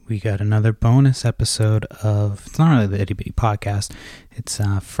we got another bonus episode of, it's not really the Itty Bitty Podcast, it's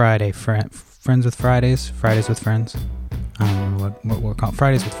Friday, Friends with Fridays, Fridays with Friends. I don't know what we're called,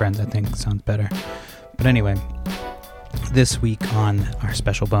 Fridays with Friends, I think sounds better. But anyway, this week on our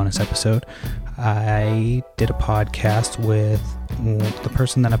special bonus episode, I did a podcast with the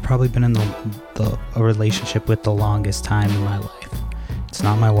person that I've probably been in a relationship with the longest time in my life. It's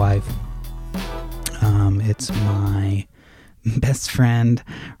not my wife. It's my best friend,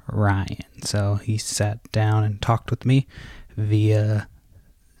 Ryan. So he sat down and talked with me via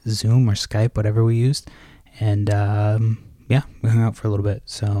Zoom or Skype, whatever we used. And yeah, we hung out for a little bit.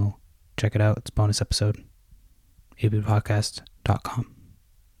 So check it out. It's a bonus episode. IBPodcast.com.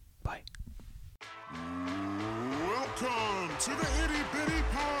 Bye. Welcome to the Itty Bitty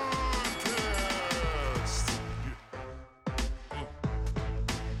Podcast.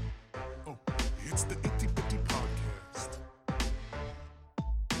 Oh, it's the Itty Bitty Podcast.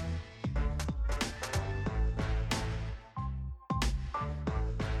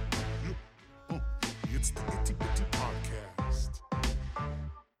 Oh, it's the Itty Bitty Podcast.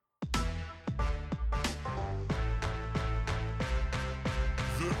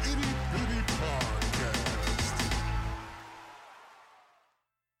 The Itty Bitty Podcast.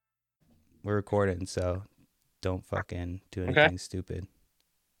 We're recording, so don't fucking do anything stupid.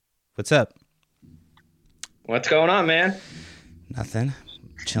 What's up? What's going on, man? Nothing.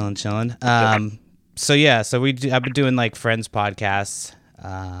 Chilling. So I've been doing like friends podcasts.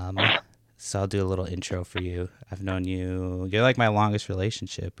 So I'll do a little intro for you. I've known you. You're like my longest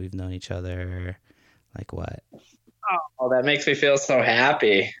relationship. We've known each other like what? Oh, that makes me feel so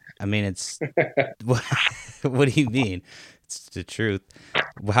happy. I mean, it's what do you mean? It's the truth.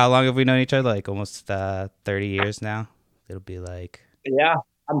 How long have we known each other? Like almost 30 years now. It'll be like, Yeah,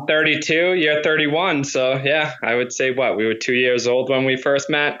 I'm 32. You're 31. So yeah, I would say we were 2 years old when we first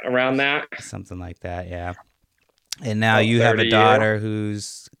met, around that. something like that, yeah. And now About you have a 30 daughter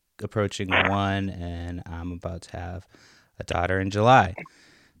who's approaching 1, and I'm about to have a daughter in July.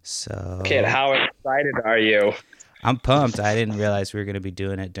 So Kid, how excited are you? I'm pumped. I didn't realize we were going to be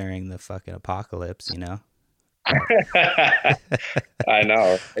doing it during the fucking apocalypse, you know? I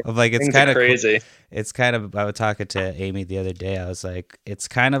know. Of like, it's Things kind are of crazy. It's kind of, I was talking to Amy the other day. I was like, it's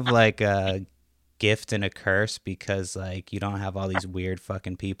kind of like a gift and a curse because like you don't have all these weird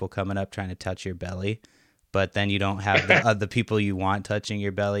fucking people coming up trying to touch your belly, but then you don't have the people you want touching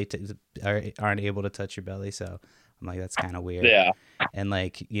your belly aren't able to touch your belly. So I'm like, that's kind of weird. Yeah. And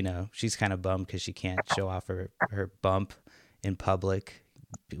like, you know, she's kind of bummed because she can't show off her bump in public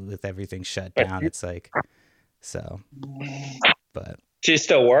with everything shut down. It's like, so, but She's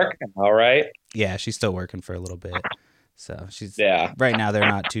still working, all right? yeah, she's still working for a little bit. So she's, Yeah. right now they're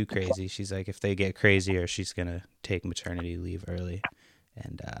not too crazy. She's like, if they get crazier, she's going to take maternity leave early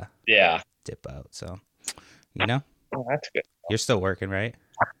and Yeah. dip out. So, you know, Oh, that's good. you're still working, right?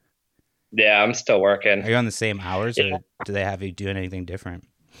 Yeah, I'm still working. Are you on the same hours or do they have you doing anything different?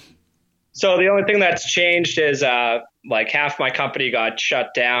 So the only thing that's changed is like half my company got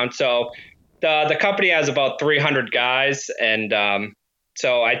shut down. So the company has about 300 guys, and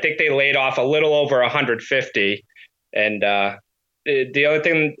so I think they laid off a little over 150. And the only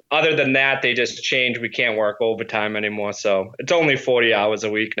thing other than that, they just changed. We can't work overtime anymore. So it's only 40 hours a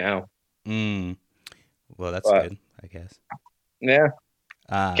week now. Well, that's But- good, I guess. Yeah.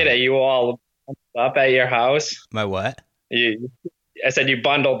 Kid, are you all up at your house? My what? I said you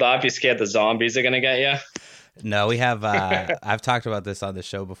bundled up. You scared the zombies are going to get you? No, we have. I've talked about this on the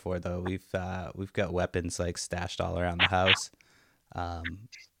show before, though. We've got weapons like stashed all around the house,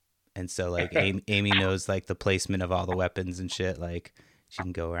 and so like Amy knows like the placement of all the weapons and shit. Like she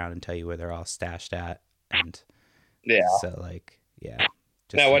can go around and tell you where they're all stashed at, and Yeah. so like yeah.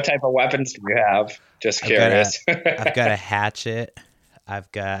 Just, Now, what type of weapons do you have? Just I've got curious. I've got a hatchet. I've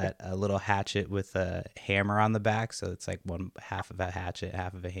got a little hatchet with a hammer on the back, so it's like one half of a hatchet,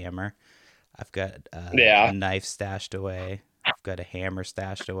 half of a hammer. I've got a knife stashed away. I've got a hammer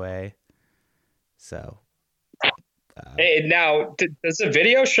stashed away. So, Hey, now, does the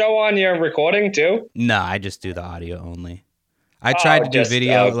video show on your recording too? no, I just do the audio only. I tried to do just,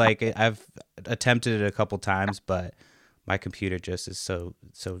 video, like I've attempted it a couple times, but my computer just is so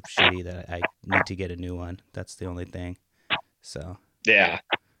shitty that I need to get a new one. That's the only thing. So, Yeah.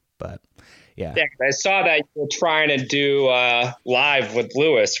 but yeah. Yeah, 'cause I saw that you were trying to do live with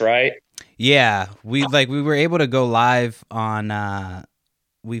Lewis, right? Yeah, we were able to go live on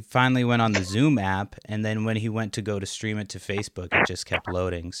we finally went on the Zoom app, and then when he went to go to stream it to Facebook, it just kept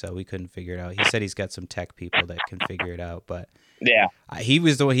loading, so we couldn't figure it out. He said he's got some tech people that can figure it out, but Yeah. he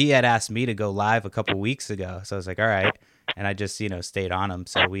was the one, he had asked me to go live a couple weeks ago, so I was like, all right. and I just, stayed on him.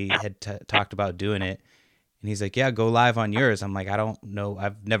 So we had talked about doing it, and he's like, yeah, go live on yours. I'm like, I don't know.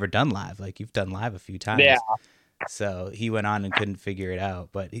 I've never done live. Like, you've done live a few times. Yeah. So he went on and couldn't figure it out,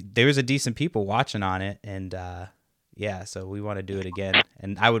 but there was a decent people watching on it. And, yeah, so we want to do it again,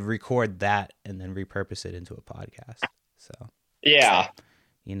 and I would record that and then repurpose it into a podcast. So, Yeah.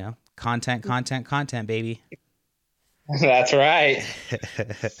 content, baby. That's right.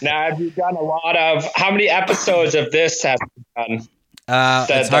 Now, have you done a lot of, how many episodes of this have you done?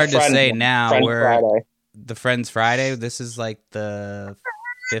 It's hard to say now. Friends We're Friday. the Friends Friday. This is like the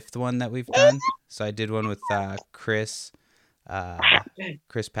 5th one that we've done. So I did one with Chris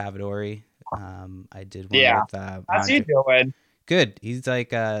Pavadori. I did one with How's he doing? Good. He's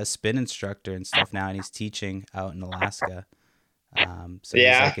like a spin instructor and stuff now, and he's teaching out in Alaska. So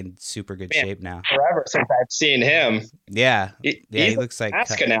he's like in super good shape now. Forever since I've seen him. Yeah. He looks like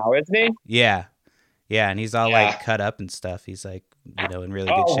Alaska now, isn't he? Yeah. Yeah, and he's all like cut up and stuff. He's like, in really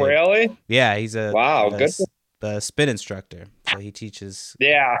good shape. Oh, really? Yeah, he's a good spin instructor. So he teaches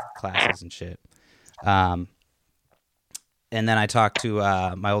classes and shit. And then I talked to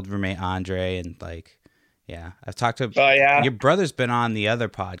my old roommate Andre, and I've talked to your brother's been on the other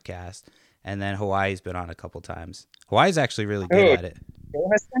podcast, and then Hawaii's been on a couple times. Hawaii's actually really good at it.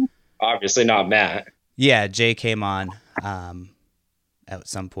 Obviously not Matt. Yeah, Jay came on at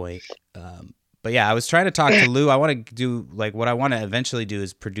some point. But yeah, I was trying to talk to Lou. I want to do what I want to eventually do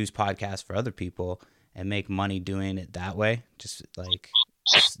is produce podcasts for other people and make money doing it that way. Just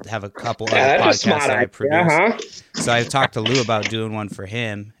have a couple other podcasts that I produce. So I talked to Lou about doing one for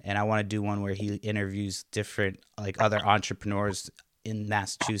him, and I want to do one where he interviews different other entrepreneurs in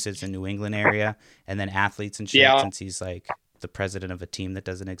Massachusetts and New England area, and then athletes and shit, since he's like the president of a team that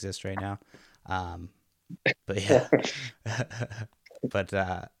doesn't exist right now. But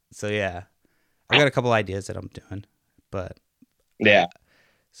yeah, so yeah, I got a couple ideas that I'm doing, but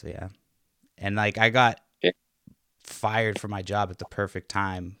so yeah, and I got fired from my job at the perfect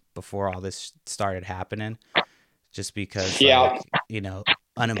time before all this started happening, just because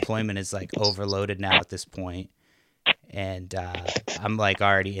unemployment is overloaded now at this point, and I'm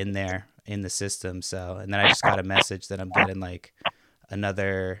already in there in the system. So, and then I just got a message that I'm getting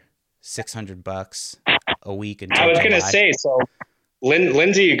another $600 a week until I was July. gonna say, so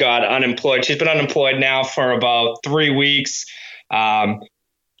Lindsay got unemployed. She's been unemployed now for about 3 weeks.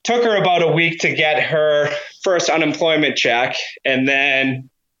 Took her about a week to get her first unemployment check. And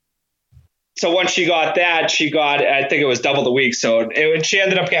then, so once she got that, she got, I think it was double the week. So she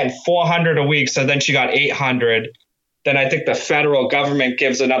ended up getting $400 a week. So then she got $800. Then I think the federal government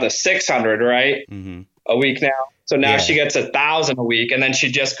gives another $600, right? Mm-hmm. A week now. So now she gets $1,000 a week. And then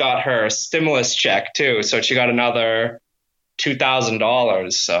she just got her stimulus check too. So she got another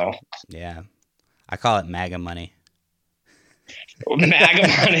 $2,000. So yeah, I call it MAGA money. MAGA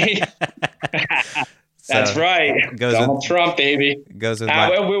money. That's right. Donald Trump, baby. Goes with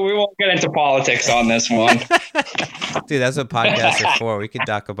we won't get into politics on this one. Dude, that's what podcasts are for. We can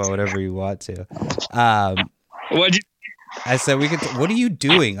talk about whatever you want to. I said we could. What are you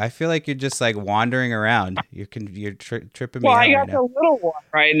doing? I feel like you're just wandering around. You're tripping me out. Well, I got right the now. Little one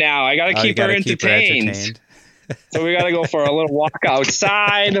right now. I got to keep her entertained. So we got to go for a little walk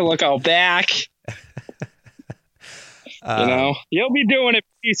outside, look out back. You'll be doing it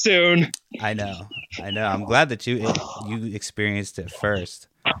pretty soon. I know. I'm glad that you experienced it first.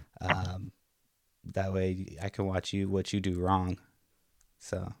 That way I can watch what you do wrong.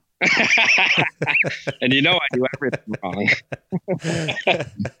 So. And I do everything wrong.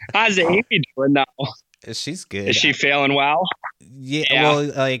 How's Amy doing now? She's good. Is she feeling well? Yeah.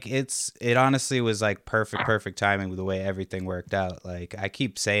 Well, it honestly was perfect timing with the way everything worked out. I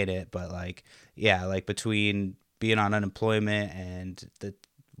keep saying it, but between being on unemployment and the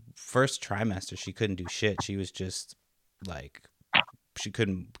first trimester, she couldn't do shit. She was just she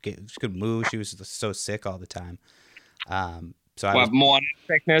couldn't move. She was so sick all the time. So I was morning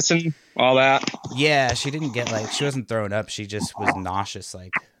sickness and all that. Yeah, she didn't get she wasn't throwing up. She just was nauseous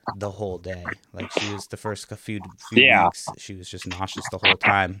the whole day. She was the first few weeks. She was just nauseous the whole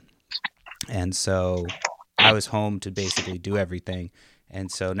time. And so I was home to basically do everything.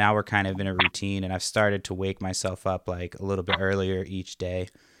 And so now we're kind of in a routine, and I've started to wake myself up a little bit earlier each day.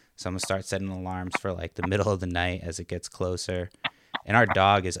 So I'm gonna start setting alarms for the middle of the night as it gets closer. And our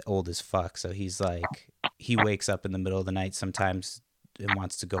dog is old as fuck, so he's he wakes up in the middle of the night sometimes and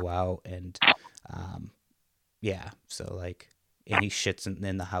wants to go out, and and he shits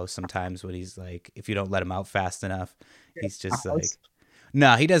in the house sometimes when he's if you don't let him out fast enough, he's just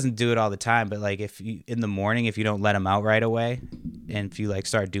No, he doesn't do it all the time. But like if you in the morning, if you don't let him out right away, and if you like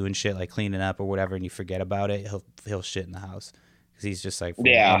start doing shit like cleaning up or whatever, and you forget about it, he'll shit in the house because he's just like,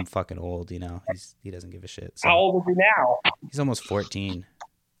 Yeah. I'm fucking old, you know. He doesn't give a shit. So How old is he now? he's almost 14.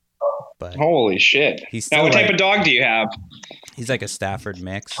 But Holy shit! he's Now, still what type like, of dog do you have? he's like a Stafford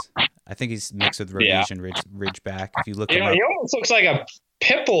mix. I think he's mixed with Yeah. Rhodesian Ridgeback. If you look You him know, up, he almost looks like a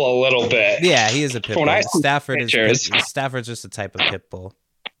pit bull a little bit. yeah, he is a pit When bull. I see Stafford's just a type of pit bull.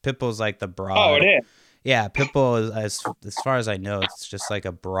 Pit bull's like the broad. Oh, it is. Yeah, pit bull is as far as I know, it's just like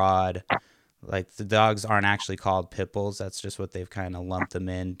a broad. Like the dogs aren't actually called pit bulls. That's just what they've kind of lumped them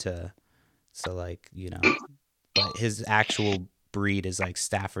into. So like, you know, but his actual breed is like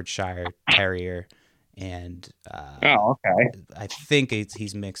Staffordshire Terrier, and Oh, okay. I think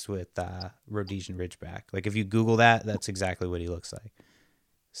he's mixed with Rhodesian Ridgeback. Like if you Google that, that's exactly what he looks like.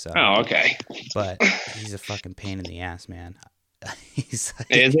 So. Oh, okay. But he's a fucking pain in the ass, man. He's like,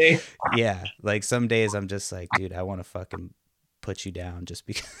 Is he? yeah. Like some days I'm just like, dude, I want to fucking put you down just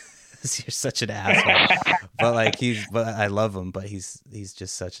because you're such an asshole. But I love him, but he's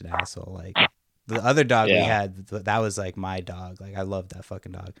just such an asshole. Like the other dog we had, that was like my dog. Like I loved that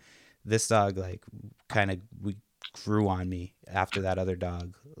fucking dog. This dog, like, we grew on me after that other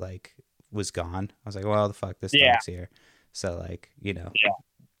dog like was gone. I was like, well, the fuck, this dog's here. So like, you know. Yeah.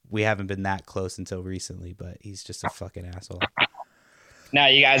 We haven't been that close until recently, but he's just a fucking asshole. Now,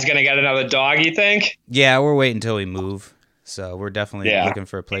 you guys gonna get another dog, you think? Yeah, we're waiting until we move. So we're definitely looking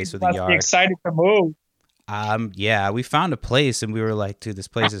for a place with a yard. Be excited to move. Yeah, we found a place and we were like, dude, this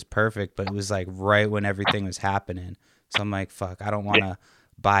place is perfect, but it was like right when everything was happening. So I'm like, fuck, I don't want to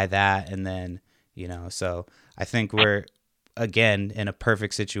buy that. And then, you know, so I think we're again in a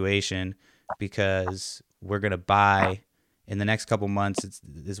perfect situation because we're going to buy in the next couple months.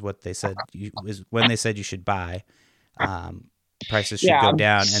 Is what they said is when they said you should buy. Prices should go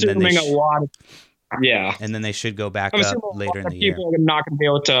down, and then and then they should go back up later in the year. People are not going to be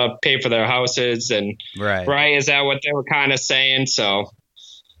able to pay for their houses, and right? Is that what they were kind of saying? So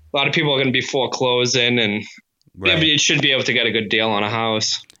a lot of people are going to be foreclosing, and you should be able to get a good deal on a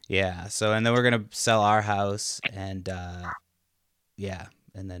house. Yeah. So and then we're gonna sell our house, and and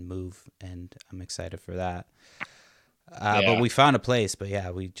then move, and I'm excited for that. But we found a place, but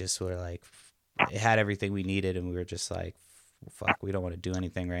yeah, we just were like, it had everything we needed, and we were just like, fuck, we don't want to do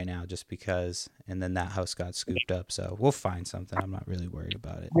anything right now just because. And then that house got scooped up, so we'll find something. I'm not really worried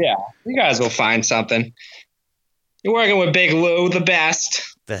about it. Yeah, you guys will find something. You're working with Big Lou, the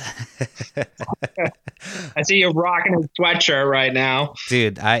best. I see you rocking his sweatshirt right now.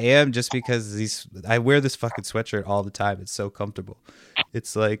 Dude, I am, just because I wear this fucking sweatshirt all the time. It's so comfortable.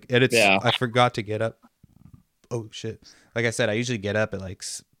 It's like, and it's, I forgot to get up. Oh shit. Like I said, I usually get up at like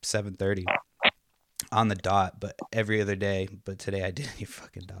 7:30 on the dot, but every other day. But today I didn't, you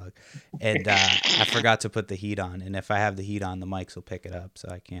fucking dog. And I forgot to put the heat on. And if I have the heat on, the mics will pick it up. So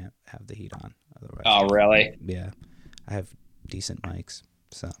I can't have the heat on. Otherwise, oh, really? Yeah. I have decent mics.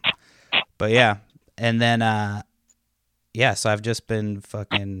 So, but yeah. And then, so I've just been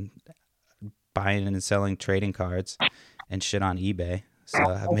fucking buying and selling trading cards and shit on eBay. So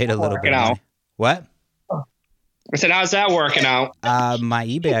I've made a little bit of money. What? I said, how's that working out? My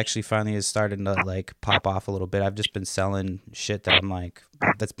eBay actually finally is starting to like pop off a little bit. I've just been selling shit that I'm like,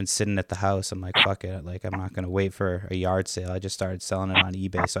 that's been sitting at the house. I'm like, fuck it. Like, I'm not going to wait for a yard sale. I just started selling it on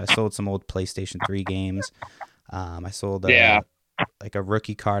eBay. So I sold some old PlayStation 3 games. I sold like a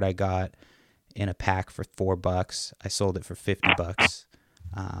rookie card I got in a pack for $4. I sold it for $50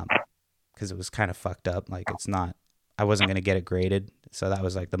 because it was kind of fucked up. Like, I wasn't going to get it graded. So that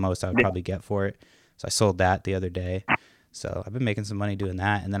was like the most I would probably get for it. So I sold that the other day. So I've been making some money doing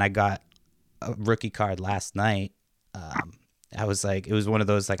that. And then I got a rookie card last night. I was like, it was one of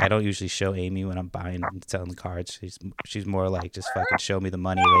those, like, I don't usually show Amy when I'm buying and selling cards. She's more like, just fucking show me the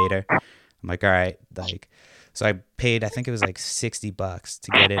money later. I'm like, all right. Like, so I paid, I think it was like $60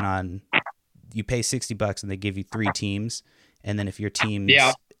 to get in on, you pay $60 and they give you 3 teams. And then if your teams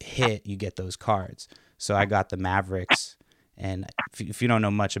hit, you get those cards. So I got the Mavericks. And if you don't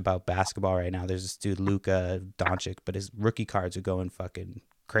know much about basketball right now, there's this dude, Luka Doncic, but his rookie cards are going fucking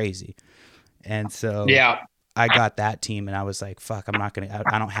crazy. And so I got that team, and I was like, fuck,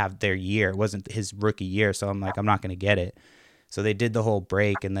 I don't have their year. It wasn't his rookie year, so I'm like, I'm not going to get it. So they did the whole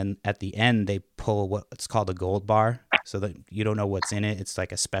break, and then at the end, they pull what's called a gold bar, so that you don't know what's in it. It's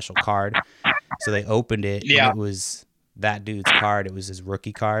like a special card. So they opened it, and it was that dude's card. It was his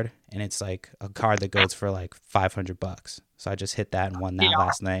rookie card, and it's like a card that goes for like $500. So I just hit that and won that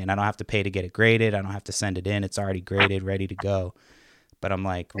last night, and I don't have to pay to get it graded. I don't have to send it in. It's already graded, ready to go. But I'm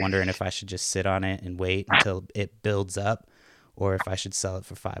like wondering if I should just sit on it and wait until it builds up, or if I should sell it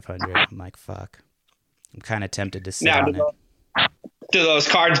for 500. I'm like, fuck. I'm kind of tempted to sit Now, on it. do those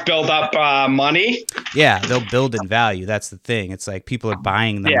cards build up money? Yeah, they'll build in value. That's the thing. It's like people are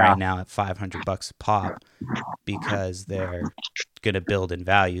buying them Yeah. right now at $500 a pop because they're gonna build in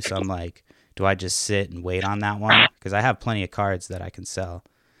value. So I'm like, do I just sit and wait on that one? Because I have plenty of cards that I can sell.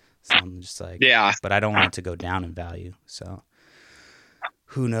 So I'm just like, Yeah. but I don't want it to go down in value. So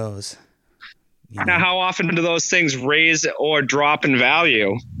who knows? You Now, know? how often do those things raise or drop in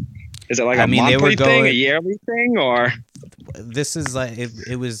value? Is it like I a mean, they were monthly thing, a going- yearly thing, or? This is like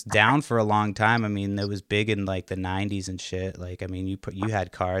it was down for a long time. I mean, it was big in like the 90s and shit. Like, I mean, you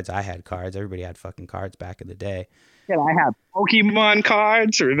had cards, I had cards, everybody had fucking cards back in the day. Yeah, I have Pokemon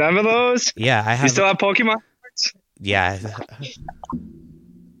cards. Remember those? Yeah, I You have. still have Pokemon cards? Yeah,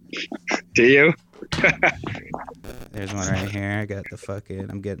 Do you? there's one right here. I got the fucking.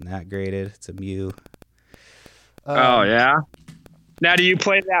 I'm getting that graded. It's a Mew. Oh yeah. Now, do you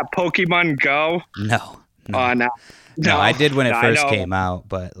play that Pokemon Go? No. No. No, I did when it I first know. came out,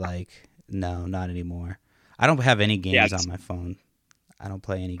 but like, no, not anymore. I don't have any games on my phone. I don't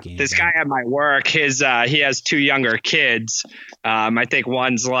play any games. This guy at my work, he has 2 younger kids. I think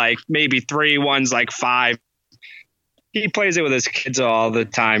one's like maybe 3, one's like 5. He plays it with his kids all the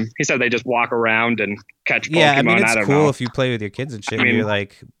time. He said they just walk around and catch Pokemon. Yeah, I mean, it's don't cool know. if you play with your kids and shit. I mean- You're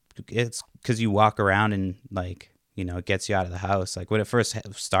like, it's because you walk around and like, you know, it gets you out of the house. Like when it first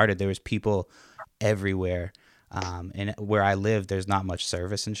started, there was people everywhere. And where I live, there's not much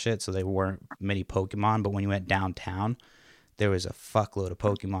service and shit, so there weren't many Pokemon. But when you went downtown, there was a fuckload of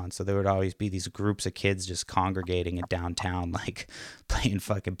Pokemon. So there would always be these groups of kids just congregating in downtown, like playing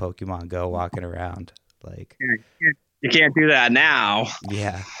fucking Pokemon Go, walking around. Like, You can't do that now.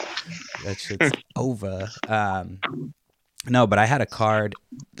 yeah, that shit's over. No, but I had a card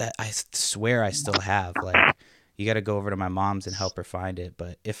that I swear I still have. Like, you got to go over to my mom's and help her find it.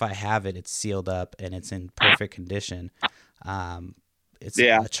 But if I have it, it's sealed up and it's in perfect condition. It's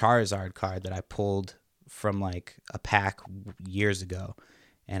a Charizard card that I pulled from like a pack years ago,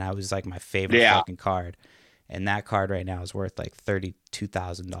 and I was like my favorite fucking card. And that card right now is worth like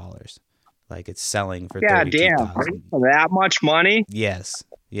 $32,000. Like it's selling for $32,000. For that much money? Yes.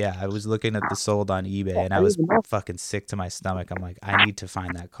 Yeah, I was looking at the sold on eBay and I was fucking sick to my stomach. I'm like, I need to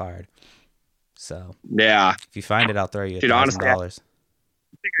find that card. So Yeah. if you find it, I'll throw you Dude, honestly, $1,000. I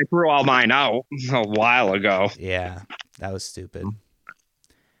think I threw all mine out a while ago. Yeah, that was stupid.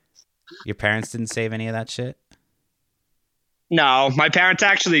 Your parents didn't save any of that shit? No, my parents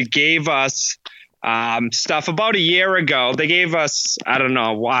actually gave us stuff about a year ago. They gave us, I don't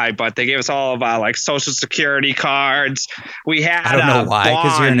know why, but they gave us all of our like social security cards. We had I don't know why,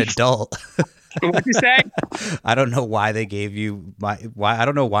 because you're an adult. What'd you say? I don't know why they gave you I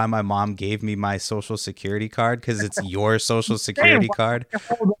don't know why my mom gave me my social security card, because it's your social security card.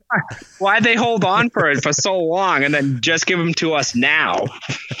 Why'd they hold on for it for so long and then just give them to us now?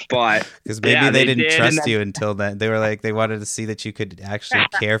 But because maybe they didn't trust you until then. They were like, they wanted to see that you could actually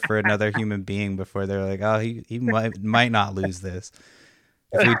care for another human being before they were like, oh, he might not lose this.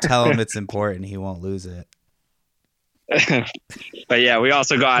 If we tell him it's important, he won't lose it. But yeah, we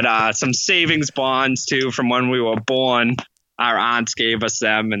also got some savings bonds too from when we were born. Our aunts gave us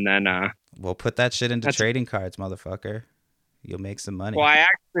them, and then we'll put that shit into trading cards, motherfucker. You'll make some money. Well, I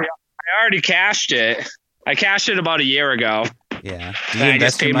already cashed it. I cashed it about a year ago. Yeah. Do you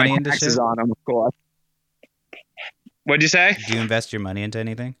invest your money into shit? On them, of course. What'd you say? Do you invest your money into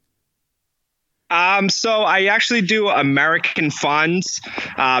anything? So I actually do American funds.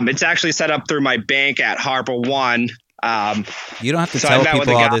 It's actually set up through my bank at Harper One. You don't have to tell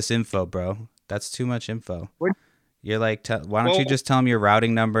people all this info, bro. That's too much info. What? You're like, why don't you just tell them your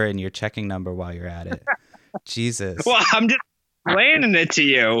routing number and your checking number while you're at it? Jesus. Well, I'm just explaining it to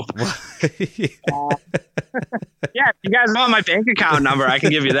you. Yeah, if you guys want my bank account number, I can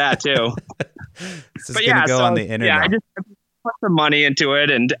give you that too. This is gonna go on the internet. Yeah, I just put some money into it,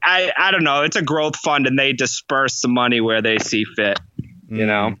 and I don't know. It's a growth fund, and they disperse the money where they see fit. You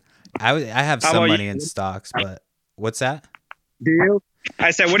know, I have some money in stocks, but what's that? Do you?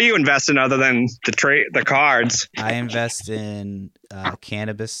 I said, what do you invest in other than the cards? I invest in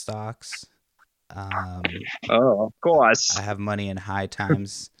cannabis stocks. Of course. I have money in High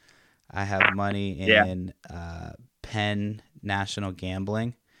Times. I have money in Penn National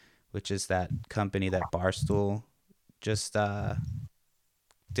Gambling, which is that company that Barstool just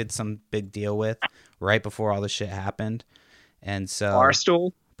did some big deal with right before all the shit happened. And so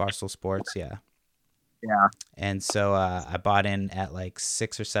Barstool Sports, yeah. Yeah. And so I bought in at like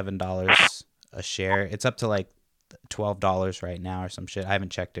 $6 or $7 a share. It's up to like $12 right now or some shit. I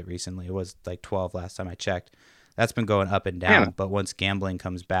haven't checked it recently. It was like $12 last time I checked. That's been going up and down. Yeah. But once gambling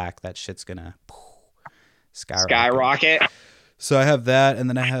comes back, that shit's gonna Skyrocket. So I have that, and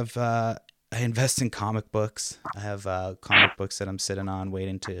then I have I invest in comic books. I have comic books that I'm sitting on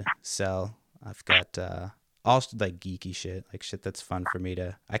waiting to sell. I've got all like geeky shit, like shit that's fun for me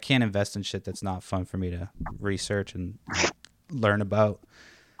to. I can't invest in shit that's not fun for me to research and learn about.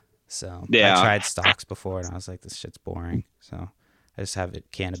 So Yeah. I tried stocks before, and I was like, this shit's boring. So I just have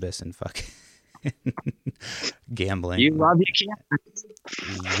it cannabis and fucking gambling. You love your cannabis.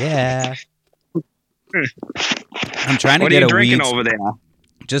 Yeah. I'm trying to What get are you a drinking weed. over there?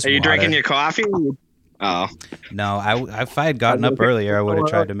 Just Are you water. drinking your coffee? Oh. No, if I had gotten up earlier, I would have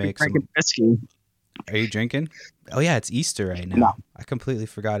tried to make some. Whiskey. Are you drinking? Oh yeah, it's Easter right now. No. I completely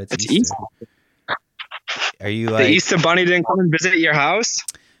forgot it's It's Easter. Are you like? The Easter Bunny didn't come and visit your house?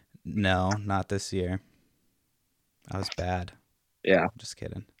 No, not this year. I was bad. Yeah. Just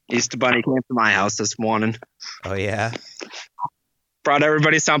kidding. Easter Bunny came to my house this morning. Oh yeah. Brought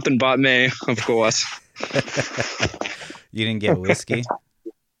everybody something but me, of course. You didn't get whiskey?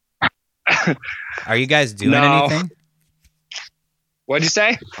 Are you guys doing No. anything? What'd you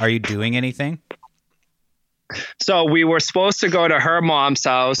say? Are you doing anything? So we were supposed to go to her mom's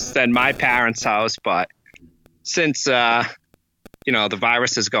house, then my parents' house, but since the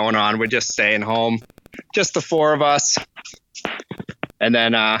virus is going on, we're just staying home, just the four of us. And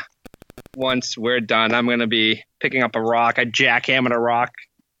then once we're done, I'm gonna be picking up a rock. I jackhammered a rock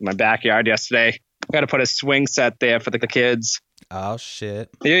in my backyard yesterday. Got to put a swing set there for the kids. Oh shit.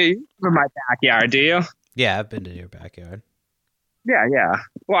 You in my backyard, do you? Yeah, I've been to your backyard. Yeah.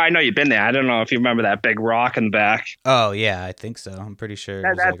 Well, I know you've been there. I don't know if you remember that big rock in the back. Oh yeah, I think so. I'm pretty sure it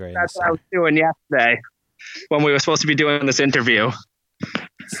was like right in the That's what I was center. doing yesterday when we were supposed to be doing this interview.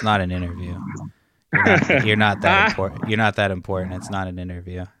 It's not an interview. You're not that important. You're not that important. It's not an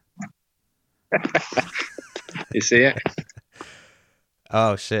interview. You see it?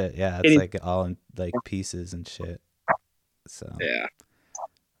 Oh shit! Yeah, it's like all in like pieces and shit. So Yeah.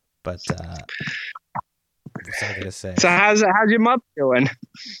 but what was I gonna say? So how's your mother doing?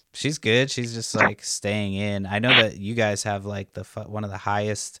 She's good. She's just like staying in. I know that you guys have like one of the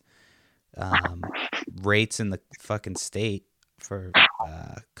highest rates in the fucking state for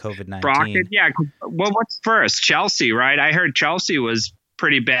COVID-19. Brockton, yeah. Well, what's first? Chelsea, right? I heard Chelsea was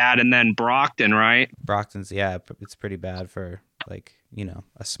pretty bad, and then Brockton, right? Brockton's, yeah, it's pretty bad for like,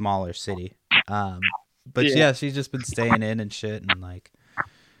 a smaller city. But yeah, she's just been staying in and shit, and like,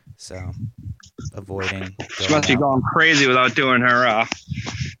 so avoiding. She must be going crazy without doing her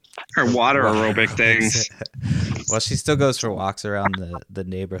water aerobic things. Well, she still goes for walks around the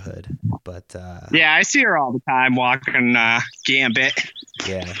neighborhood, but yeah, I see her all the time walking Gambit.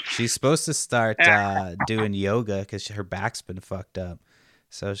 Yeah, she's supposed to start doing yoga because her back's been fucked up.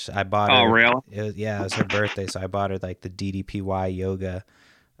 So I bought her. Oh, really? It was her birthday, so I bought her like the DDPY yoga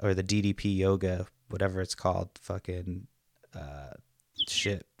or the DDP yoga, whatever it's called, fucking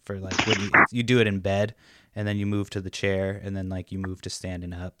shit for like when you do it in bed and then you move to the chair and then like you move to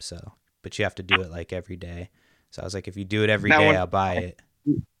standing up. So, but you have to do it like every day. So I was like, if you do it every day, I'll buy it.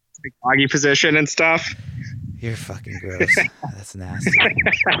 Like doggy position and stuff. You're fucking gross. That's nasty.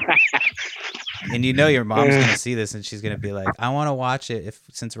 And your mom's gonna see this and she's gonna be like, I want to watch it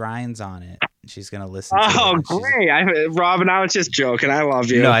since Ryan's on it. And she's gonna listen to it. Oh, great. Robin, I was just joking. I love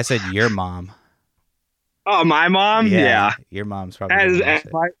you. No, I said your mom. Oh, my mom? Yeah. Your mom's probably gonna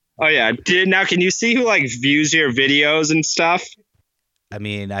watch it. Oh, yeah. Now, can you see who like views your videos and stuff? I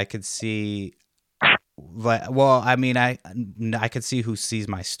mean, I could see. Well, I mean, I could see who sees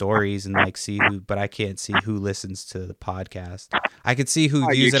my stories and like see who, but I can't see who listens to the podcast. I could see who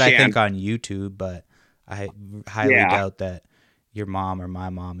views it. I think on YouTube, but I highly doubt that your mom or my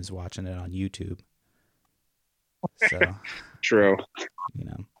mom is watching it on YouTube. So True.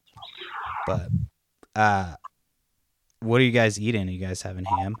 But what are you guys eating? Are you guys having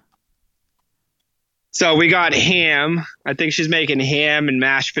ham? So we got ham. I think she's making ham and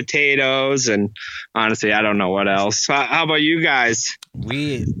mashed potatoes, and honestly, I don't know what else. How about you guys?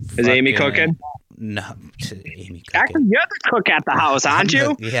 Is Amy cooking? No, Amy cooking. Actually, you're the cook at the house, aren't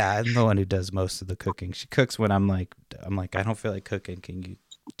you? Yeah, I'm the one who does most of the cooking. She cooks when I'm like, I don't feel like cooking. Can you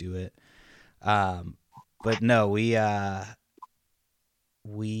do it? But no, we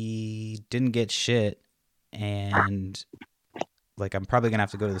didn't get shit, and like I'm probably gonna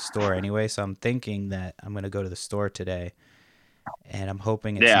have to go to the store anyway. So I'm thinking that I'm gonna go to the store today, and I'm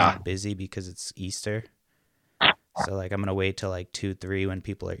hoping it's not busy because it's Easter. So like I'm gonna wait till like 2-3 when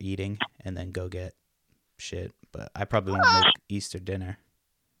people are eating, and then go get shit. But I probably won't make Easter dinner.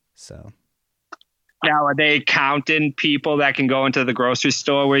 So now, are they counting people that can go into the grocery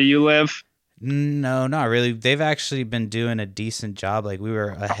store where you live? No, not really. They've actually been doing a decent job. Like we were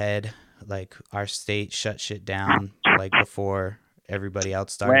ahead. Like our state shut shit down like before everybody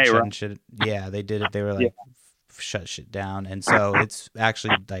else started shutting shit. Yeah, they did it. They were like shut shit down, and so it's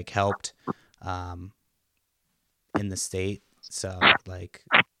actually like helped in the state. So like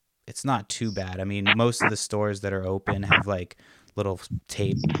it's not too bad. I mean, most of the stores that are open have like little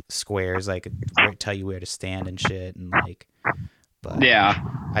tape squares like tell you where to stand and shit, and like. But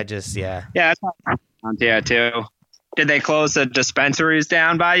I just yeah, that's on here too. Did they close the dispensaries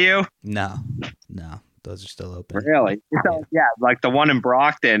down by you? No, those are still open. Really? Yeah, like the one in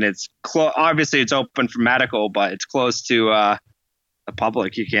Brockton. It's obviously it's open for medical, but it's closed to the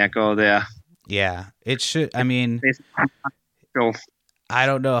public. You can't go there. Yeah, it should. I mean, I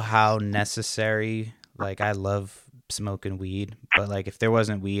don't know how necessary. Like, I love smoking weed, but like if there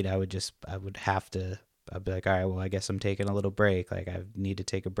wasn't weed, I would have to. I'd be like, all right, well, I guess I'm taking a little break. Like, I need to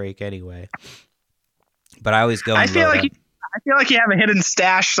take a break anyway. But I always go. I feel like you have a hidden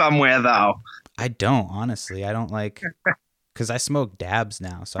stash somewhere, though. I don't, honestly. I don't like, because I smoke dabs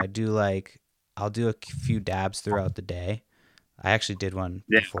now. So I'll do a few dabs throughout the day. I actually did one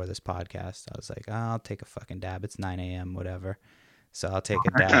before this podcast. I was like, oh, I'll take a fucking dab. It's 9 a.m., whatever. So I'll take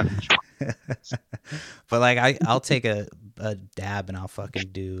a dab. But like I'll take a dab and I'll fucking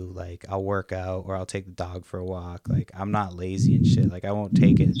do like I'll work out or I'll take the dog for a walk. Like I'm not lazy and shit. Like I won't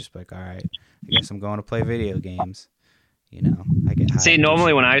take it. Just like, all right, I guess I'm going to play video games. You know, I get high. See,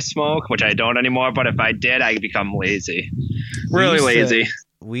 normally when I smoke, which I don't anymore, but if I did, I become lazy. Really lazy.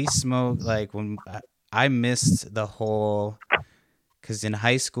 We smoke like when I missed the whole, because in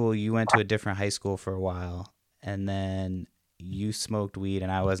high school you went to a different high school for a while, and then you smoked weed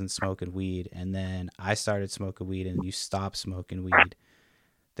and I wasn't smoking weed, and then I started smoking weed and you stopped smoking weed.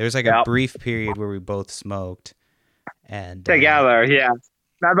 There was like a brief period where we both smoked and together.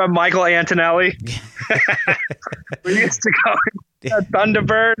 Remember Michael Antonelli? We used to go to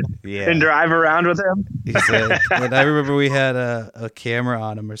Thunderbird and drive around with him. And I remember we had a camera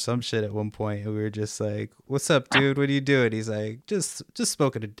on him or some shit at one point, and we were just like, "What's up, dude? What are you doing?" He's like, "Just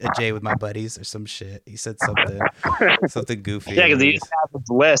smoking a J with my buddies or some shit." He said something goofy. Yeah, because he used to have his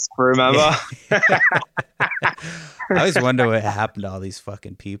list. Remember? I always wonder what happened to all these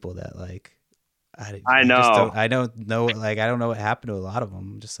fucking people that like. I know. I don't know. Like, I don't know what happened to a lot of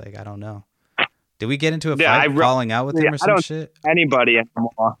them. I'm just like, I don't know. Did we get into a fight falling out with him or some shit? Anybody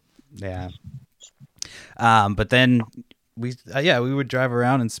anymore. Yeah. But then we would drive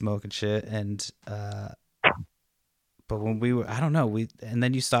around and smoke and shit. And, but when we were, I don't know, and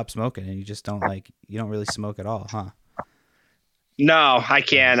then you stop smoking and you just don't you don't really smoke at all, huh? No, I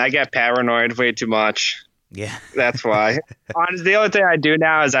can't. I get paranoid way too much. Yeah. That's why. Honestly, the only thing I do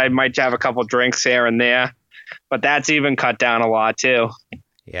now is I might have a couple drinks here and there, but that's even cut down a lot too.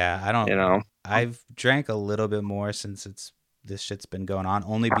 Yeah, I don't, I've drank a little bit more since this shit's been going on,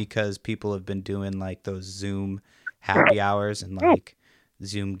 only because people have been doing like those Zoom happy hours and like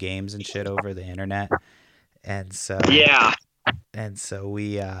Zoom games and shit over the internet. And so,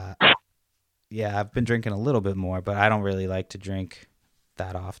 we, I've been drinking a little bit more, but I don't really like to drink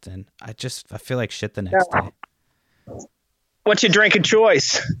that often. I feel like shit the next day. What's your drinking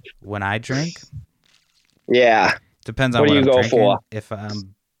choice? When I drink? Yeah. Depends on what I'm drinking. For? If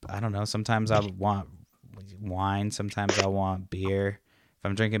I don't know, sometimes I want wine, sometimes I want beer. If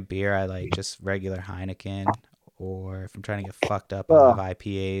I'm drinking beer, I like just regular Heineken, or if I'm trying to get fucked up, I'll have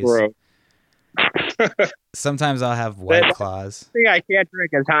IPAs. Sometimes I'll have White Claws. The thing I can't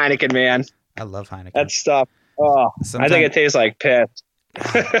drink is Heineken, man. I love Heineken. That stuff. Oh, I think it tastes like piss.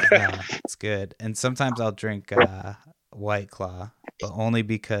 Yeah, it's good. And sometimes I'll drink White Claw, but only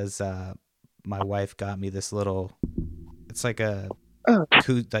because my wife got me this little. It's like a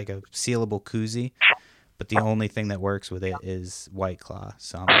sealable koozie, but the only thing that works with it is White Claw.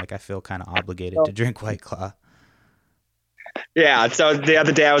 So I'm like, I feel kind of obligated to drink White Claw. Yeah. So the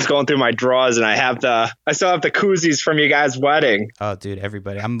other day I was going through my drawers and I still have the koozies from you guys' wedding. Oh, dude,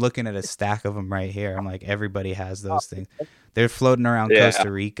 everybody! I'm looking at a stack of them right here. I'm like, everybody has those things. They're floating around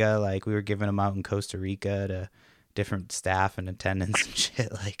Costa Rica. Like we were giving them out in Costa Rica to different staff and attendants and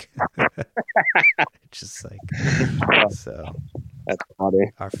shit. Like, just like, so. That's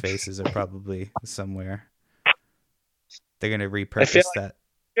funny. Our faces are probably somewhere. They're gonna repurpose that.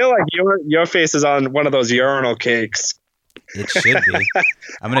 I feel like your face is on one of those urinal cakes. It should be.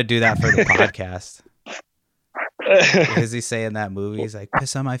 I'm gonna do that for the podcast. What does he say in that movie? He's like,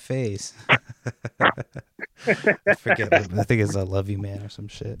 piss on my face. I forget. I think it's I Love You Man or some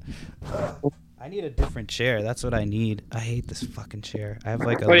shit. I need a different chair. That's what I need. I hate this fucking chair. I have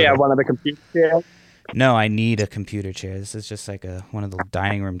like a. What do you have? One of the computer chairs? No, I need a computer chair. This is just like one of the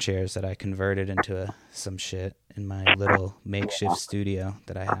dining room chairs that I converted into some shit in my little makeshift studio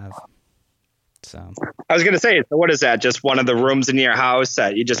that I have. So I was gonna say, so what is that? Just one of the rooms in your house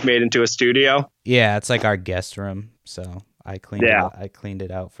that you just made into a studio? yeah, it's like our guest room. So I cleaned Yeah. I cleaned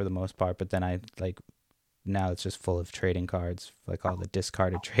it out for the most part, but then now it's just full of trading cards, like all the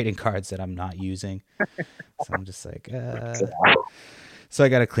discarded trading cards that I'm not using. So I'm just like, so I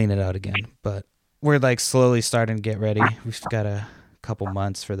got to clean it out again. But we're like slowly starting to get ready. We've got a couple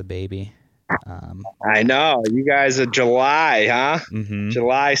months for the baby. I know. You guys are July, huh? Mm-hmm.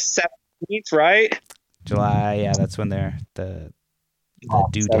 July 17th, right? July, yeah, that's when the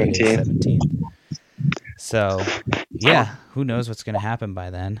due date is 17th. So, yeah, who knows what's going to happen by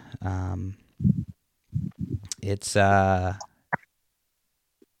then. It's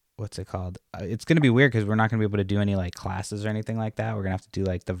what's it called? It's going to be weird because we're not going to be able to do any like classes or anything like that. We're going to have to do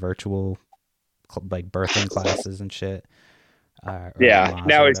like the virtual like birthing classes and shit. Yeah.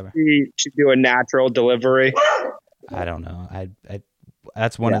 Now is she do a natural delivery? I don't know. I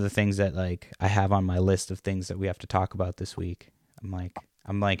that's one of the things that like I have on my list of things that we have to talk about this week. I'm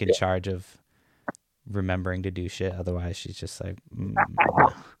like in charge of remembering to do shit. Otherwise, she's just like,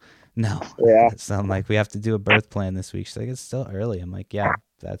 no. Yeah. So I'm like, we have to do a birth plan this week. She's like, it's still early. I'm like, yeah,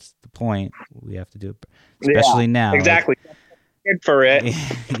 that's the point. We have to do it, especially now. Exactly. Good for it.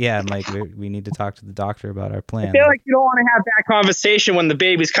 Yeah, I'm like, we need to talk to the doctor about our plan. I feel like you don't want to have that conversation when the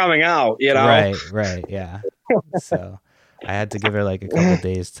baby's coming out, you know? Right, yeah. So I had to give her like a couple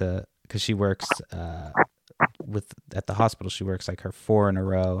days because she works at the hospital. She works like her 4 in a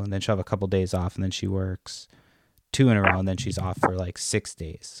row, and then she'll have a couple days off, and then she works 2 in a row, and then she's off for like 6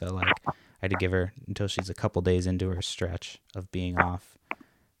 days. So like I had to give her until she's a couple days into her stretch of being off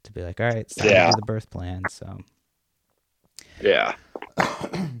to be like, all right, it's time to do the birth plan. So yeah.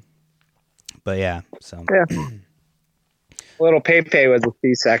 But yeah, so little Pepe was a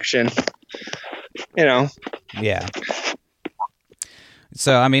C-section, you know. Yeah.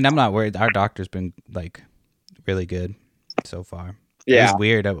 So I mean, I'm not worried. Our doctor's been like really good so far. Yeah. It was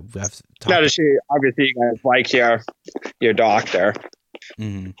weird. Now, does she obviously you guys like your doctor?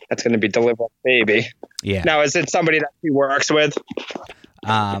 Mm-hmm. That's going to be delivering a baby. Yeah. Now, is it somebody that she works with?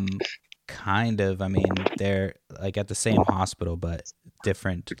 Kind of. I mean, they're like at the same hospital, but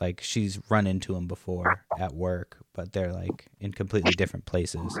different. Like she's run into them before at work, but they're like in completely different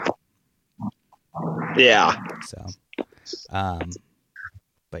places. Yeah. So,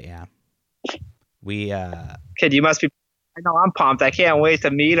 but yeah, we. Kid, you must be. I know I'm pumped. I can't wait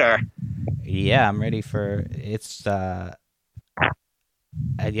to meet her. Yeah, I'm ready for it's. Yeah,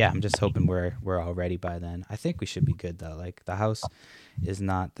 I'm just hoping we're all ready by then. I think we should be good though. Like the house is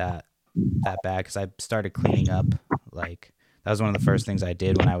not that bad because I started cleaning up. Like that was one of the first things I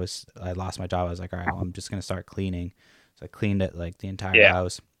did when I lost my job. I was like, all right, well, I'm just gonna start cleaning. So I cleaned it like the entire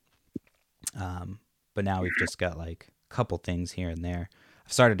house. But now we've just got like a couple things here and there.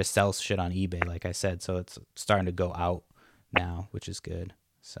 I've started to sell shit on eBay, like I said, so it's starting to go out now, which is good.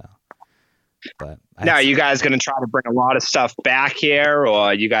 So, but now, are you guys going to try to bring a lot of stuff back here, or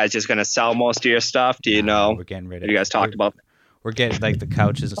are you guys just going to sell most of your stuff? Do you know? We're getting rid of. You guys talked about. We're getting like the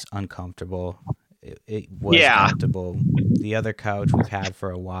couch is uncomfortable. It was comfortable. The other couch we've had for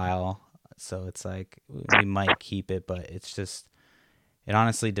a while, so it's like we might keep it, but it's just. It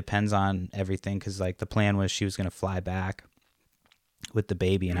honestly depends on everything because like the plan was she was going to fly back with the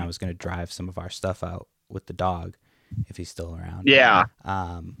baby and I was going to drive some of our stuff out with the dog if he's still around. Yeah.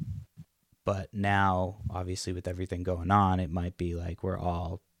 But now, obviously, with everything going on, it might be like we're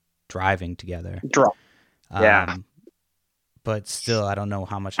all driving together. Yeah. But still, I don't know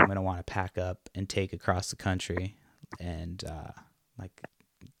how much I'm going to want to pack up and take across the country. And like,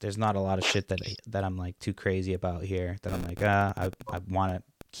 there's not a lot of shit that I'm like too crazy about here that I'm like, I want to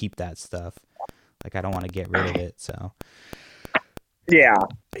keep that stuff. Like, I don't want to get rid of it. So, yeah,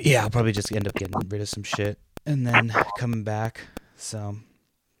 I'll probably just end up getting rid of some shit and then coming back. So,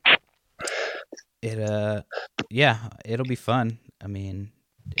 it'll be fun. I mean,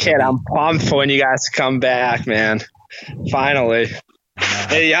 kid, I'm pumped for when you guys come back, man. Finally.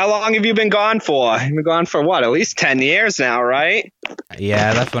 Hey, how long have you been gone for? You've been gone for what? At least 10 years now, right?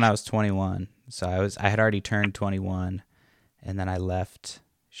 Yeah, I left when I was 21. So I had already turned 21, and then I left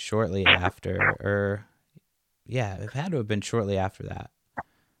shortly after. It had to have been shortly after that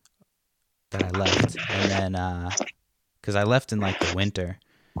I left, and then because I left in like the winter,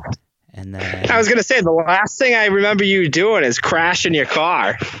 and then I was gonna say the last thing I remember you doing is crashing your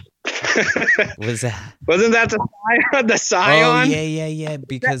car. Wasn't that the Scion? Oh yeah.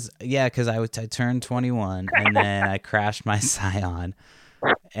 Because I turned 21 and then I crashed my Scion,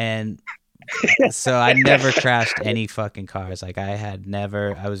 and So I never crashed any fucking cars. Like I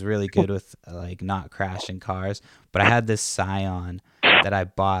was really good with like not crashing cars, but I had this Scion that I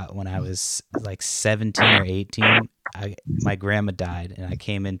bought when I was like 17 or 18. My grandma died and I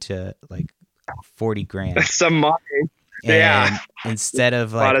came into like 40 grand. Some money. Yeah. And instead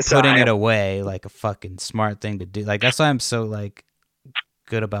of A lot like of putting it Scion. away, like a fucking smart thing to do. Like that's why I'm so like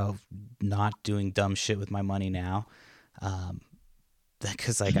good about not doing dumb shit with my money now.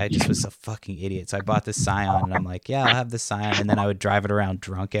 Because like I just was a fucking idiot. So I bought this Scion and I'm like, yeah, I'll have this Scion, and then I would drive it around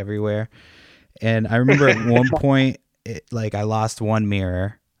drunk everywhere. And I remember at one point, like I lost one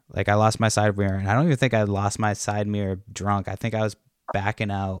mirror, like I lost my side mirror, and I don't even think I lost my side mirror drunk. I think I was backing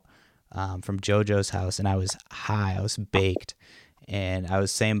out from JoJo's house, and I was high, I was baked, and I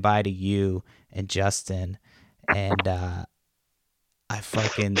was saying bye to you and Justin, and I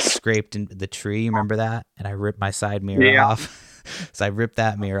fucking scraped into the tree. Remember that? And I ripped my side mirror off. So I ripped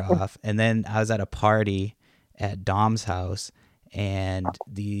that mirror off. And then I was at a party at Dom's house, and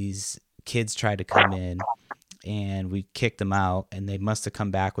these kids tried to come in, and we kicked them out, and they must have come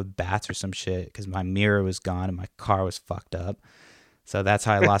back with bats or some shit because my mirror was gone and my car was fucked up. So that's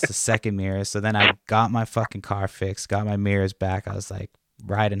how I lost the second mirror. So then I got my fucking car fixed, got my mirrors back. I was like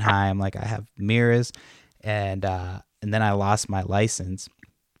riding high. I'm like, I have mirrors. And then I lost my license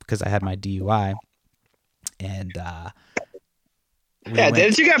because I had my DUI. And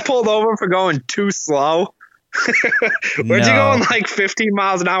didn't you get pulled over for going too slow? Weren't you going like 15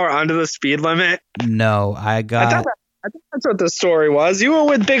 miles an hour under the speed limit? No, I thought that's what the story was. You were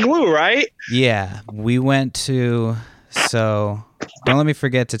with Big Lou, right? Yeah, we went to. So don't let me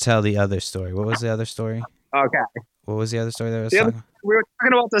forget to tell the other story. What was the other story? Okay. What was the other story that I was talking about? We were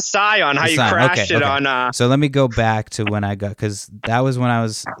talking about the Scion, how you crashed it on. So let me go back to when I got, because that was when I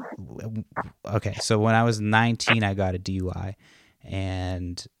was. Okay, so when I was 19, I got a DUI,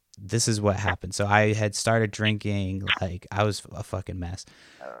 and this is what happened. So I had started drinking, like I was a fucking mess.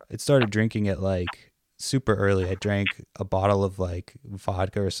 I started drinking at like super early. I drank a bottle of like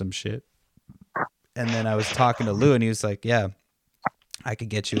vodka or some shit. And then I was talking to Lou, and he was like, yeah, I could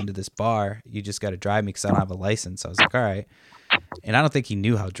get you into this bar. You just got to drive me because I don't have a license. I was like, all right. And I don't think he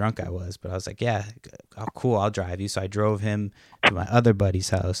knew how drunk I was, but I was like, yeah, oh, cool, I'll drive you. So I drove him to my other buddy's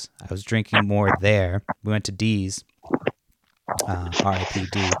house. I was drinking more there. We went to D's,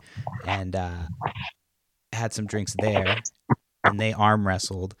 RIPD, and had some drinks there. And they arm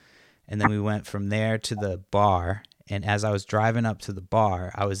wrestled. And then we went from there to the bar. And as I was driving up to the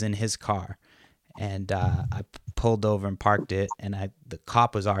bar, I was in his car. And I pulled over and parked it, and the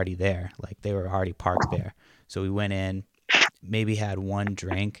cop was already there. Like, they were already parked there. So we went in, maybe had one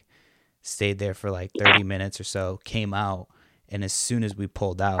drink, stayed there for like 30 minutes or so, came out, and as soon as we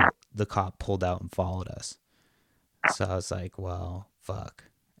pulled out, the cop pulled out and followed us. So I was like, well, fuck.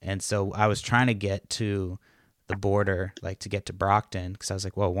 And so I was trying to get to the border, like to get to Brockton, because I was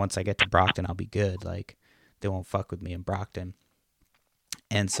like, well, once I get to Brockton, I'll be good. Like, they won't fuck with me in Brockton.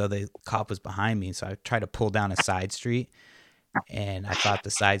 And so the cop was behind me, so I tried to pull down a side street, and I thought the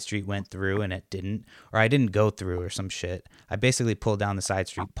side street went through, and it didn't. Or I didn't go through or some shit. I basically pulled down the side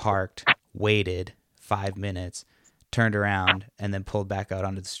street, parked, waited 5 minutes, turned around, and then pulled back out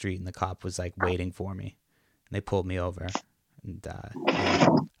onto the street, and the cop was like waiting for me. And they pulled me over, and yeah,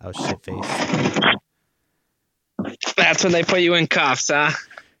 I was shit-faced. That's when they put you in cuffs, huh?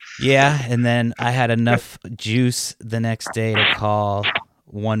 Yeah, and then I had enough juice the next day to call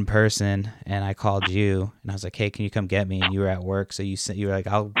one person, and I called you, and I was like, hey, can you come get me? And you were at work, so you were like,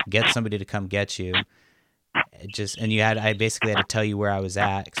 I'll get somebody to come get you. I basically had to tell you where I was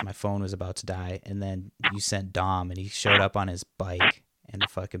at because my phone was about to die, and then you sent Dom, and he showed up on his bike and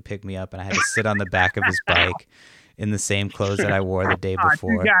fucking picked me up, and I had to sit on the back of his bike in the same clothes that I wore the day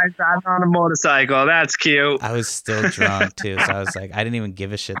before. You guys driving on a motorcycle. That's cute. I was still drunk too, so I was like, I didn't even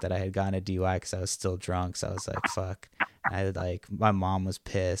give a shit that I had gotten a DUI because I was still drunk. So I was like, fuck. My mom was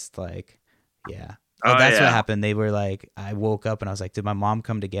pissed. Like, yeah. That's what happened. They were like, I woke up and I was like, did my mom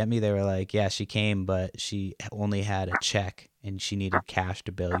come to get me? They were like, yeah, she came, but she only had a check and she needed cash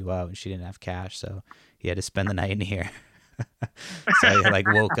to bail you out, and she didn't have cash, so you had to spend the night in here. So I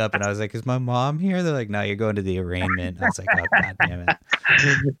like woke up and I was like, is my mom here? They're like, no, you're going to the arraignment. I was like, oh, god damn it.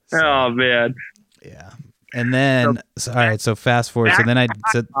 So, oh man. Yeah. And then all right, so fast forward.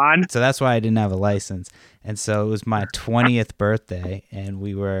 So that's why I didn't have a license. And so it was my 20th birthday, and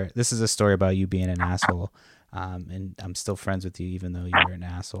this is a story about you being an asshole. And I'm still friends with you even though you were an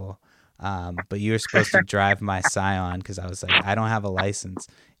asshole. But you were supposed to drive my Scion because I was like, I don't have a license.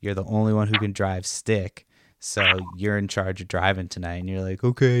 You're the only one who can drive stick. So you're in charge of driving tonight. And you're like,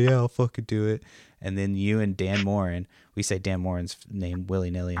 okay, yeah, I'll fucking do it. And then you and Dan Morin, we say Dan Morin's name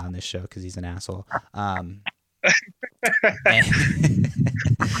willy-nilly on this show because he's an asshole. And,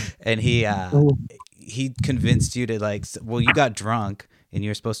 and he convinced you to like, well, you got drunk and you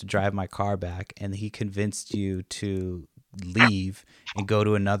were supposed to drive my car back, and he convinced you to leave and go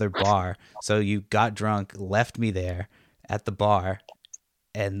to another bar. So you got drunk, left me there at the bar,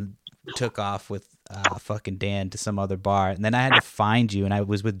 and took off with fucking Dan to some other bar. And then I had to find you, and I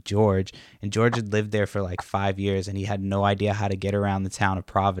was with George, and George had lived there for like 5 years, and he had no idea how to get around the town of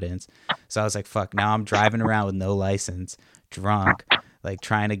Providence. So I was like, fuck, now I'm driving around with no license, drunk, like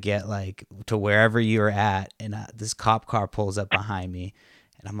trying to get like to wherever you were at. And this cop car pulls up behind me,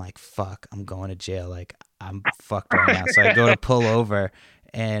 and I'm like, fuck, I'm going to jail. Like, I'm fucked right now. So I go to pull over,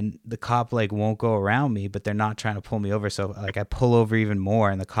 and the cop like won't go around me, but they're not trying to pull me over. So like I pull over even more,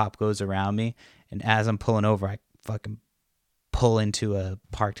 and the cop goes around me. And as I'm pulling over, I fucking pull into a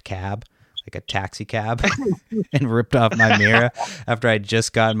parked cab, like a taxi cab, and ripped off my mirror. After I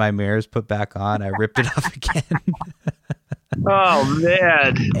just got my mirrors put back on, I ripped it off again. Oh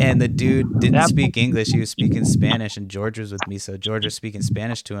man! And the dude didn't speak English; he was speaking Spanish, and George was with me, so George was speaking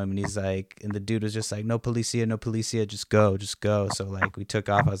Spanish to him, and he's like, and the dude was just like, "No policia, no policia, just go, just go." So like, we took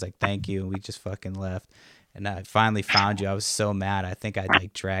off. I was like, "Thank you," and we just fucking left. And I finally found you. I was so mad. I think I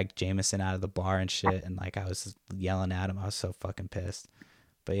like dragged Jameson out of the bar and shit, and like I was yelling at him. I was so fucking pissed.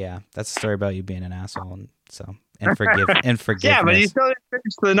 But yeah, that's a story about you being an asshole, and so and forgiveness. Yeah, but you still didn't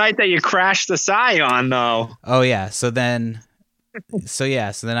finish the night that you crashed the Scion, though. Oh yeah, so then I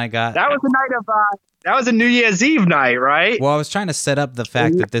got that was the night of that was a New Year's Eve night, right? Well, I was trying to set up the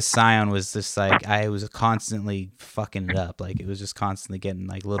fact that this Scion was just like I was constantly fucking it up, like it was just constantly getting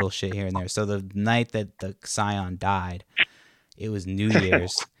like little shit here and there. So the night that the Scion died, it was New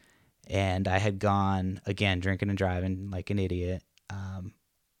Year's, and I had gone again drinking and driving like an idiot,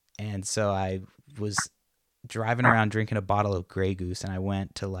 and so I was driving around drinking a bottle of Grey Goose, and I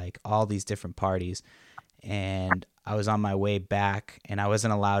went to like all these different parties, and I was on my way back, and I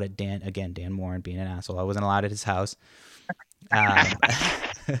wasn't allowed at Dan Morin being an asshole. I wasn't allowed at his house.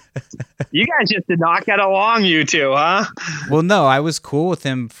 You guys just did not get along, you two, huh? Well, no, I was cool with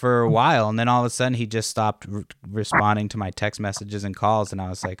him for a while, and then all of a sudden he just stopped responding to my text messages and calls, and I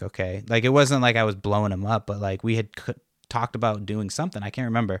was like, okay. Like, it wasn't like I was blowing him up, but like we had talked about doing something. I can't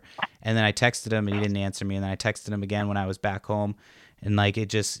remember. And then I texted him, and he didn't answer me, and then I texted him again when I was back home, and like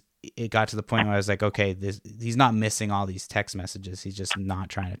it got to the point where I was like, okay, he's not missing all these text messages. He's just not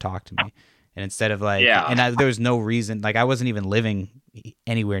trying to talk to me. And instead of like, there was no reason, like I wasn't even living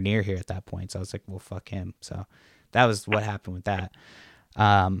anywhere near here at that point. So I was like, well, fuck him. So that was what happened with that.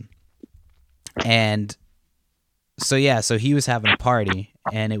 And so, yeah, so he was having a party,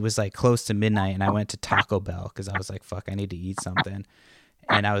 and it was like close to midnight, and I went to Taco Bell because I was like, fuck, I need to eat something.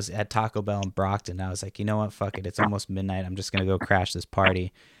 And I was at Taco Bell in Brockton. I was like, you know what? Fuck it. It's almost midnight. I'm just going to go crash this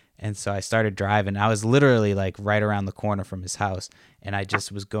party. And so I started driving. I was literally like right around the corner from his house. And I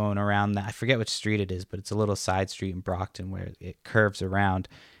just was going around I forget which street it is, but it's a little side street in Brockton where it curves around.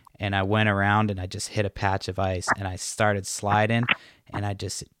 And I went around, and I just hit a patch of ice, and I started sliding, and I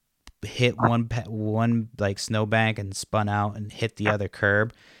just hit one like snowbank and spun out and hit the other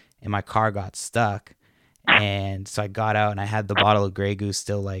curb, and my car got stuck. And so I got out, and I had the bottle of Grey Goose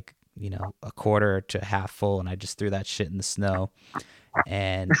still like, you know, a quarter to half full, and I just threw that shit in the snow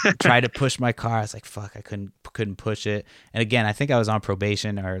and tried to push my car. I was like, fuck, I couldn't push it. And again, I think I was on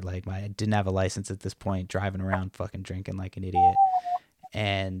probation, or like I didn't have a license at this point, driving around fucking drinking like an idiot.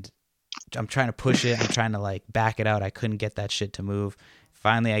 And I'm trying to push it. I'm trying to like back it out. I couldn't get that shit to move.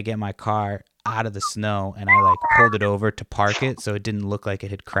 Finally, I get my car out of the snow, and I like pulled it over to park it so it didn't look like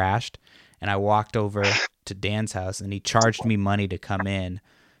it had crashed. And I walked over to Dan's house, and he charged me money to come in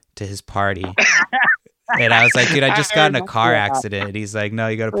to his party. And I was like, dude, I just got in a car accident. And he's like, no,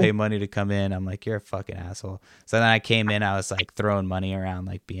 you got to pay money to come in. I'm like, you're a fucking asshole. So then I came in, I was like throwing money around,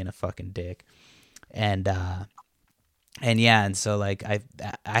 like being a fucking dick. And yeah, and so like I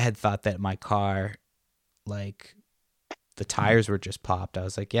had thought that my car, like the tires were just popped. I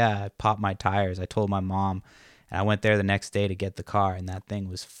was like, yeah, I popped my tires. I told my mom, and I went there the next day to get the car, and that thing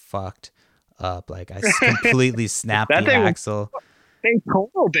was fucked up. Like I completely snapped the axle. They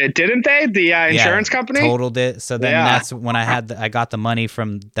totaled it, didn't they? The insurance company totaled it. So then that's when I got the money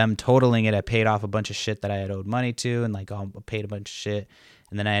from them totaling it. I paid off a bunch of shit that I had owed money to, and like I paid a bunch of shit.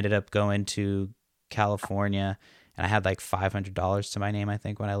 And then I ended up going to California, and I had like $500 to my name, I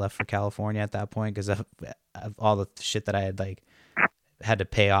think, when I left for California at that point, because of all the shit that I had like had to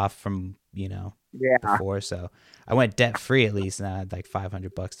pay off from, you know, before. So I went debt free at least, and I had like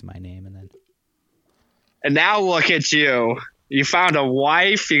 $500 to my name, and then And now look at you. You found a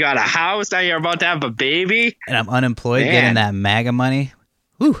wife. You got a house. Now you're about to have a baby. And I'm unemployed, Man. getting that MAGA money.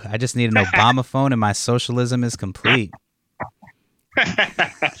 Whew, I just need an Obama phone, and my socialism is complete.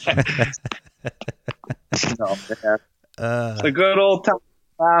 Oh, man. The good old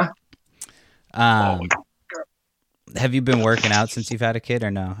time. Have you been working out since you've had a kid, or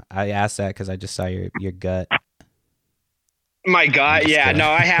no? I asked that because I just saw your gut. My God, yeah, kidding. no,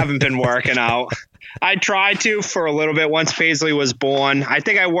 I haven't been working out. I tried to for a little bit once Paisley was born. I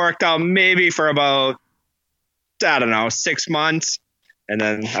think I worked out maybe for about, I don't know, 6 months. And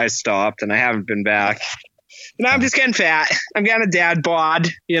then I stopped and I haven't been back. And I'm just getting fat. I'm getting a dad bod,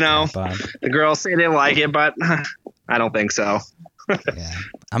 Dad bod. The girls say they like it, but I don't think so. Yeah,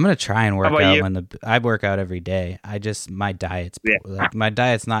 I'm gonna try and work about out you? I work out every day. My diet's my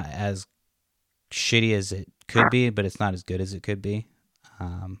diet's not as shitty as it could be, but it's not as good as it could be.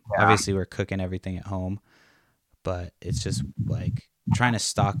 Obviously, we're cooking everything at home, but it's just like trying to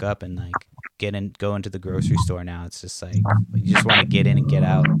stock up and like go into the grocery store now. It's just like you just want to get in and get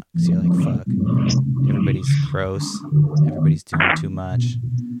out because you're like, fuck, everybody's gross, everybody's doing too much.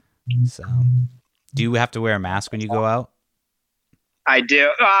 So, do you have to wear a mask when you go out? I do.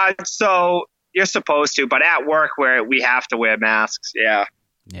 So you're supposed to, but at work where we have to wear masks. Yeah.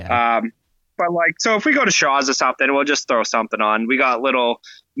 Yeah. But like, so if we go to Shaw's or something, we'll just throw something on. We got little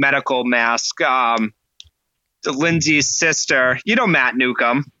medical masks. Lindsay's sister, Matt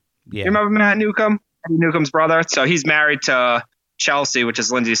Newcomb. Yeah. You remember Matt Newcomb? Eddie Newcomb's brother. So he's married to Chelsea, which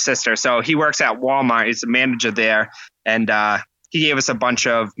is Lindsay's sister. So he works at Walmart. He's the manager there. And he gave us a bunch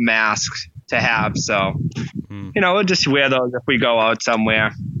of masks to have. So, we'll just wear those if we go out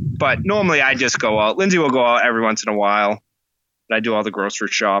somewhere. But normally I just go out. Lindsay will go out every once in a while. I do all the grocery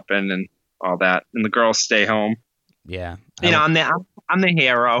shopping and all that. And the girls stay home. Yeah. I'm the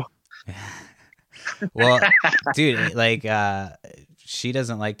hero. Well, dude, like she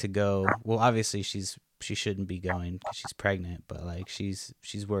doesn't like to go. Well, obviously she shouldn't be going because she's pregnant, but like she's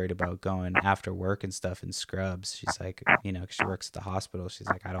worried about going after work and stuff in scrubs. She's like, 'cause she works at the hospital. She's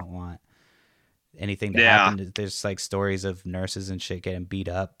like, I don't want anything to happen. There's like stories of nurses and shit getting beat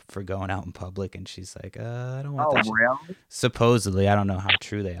up for going out in public, and she's like, I don't want that shit. Really? supposedly I don't know how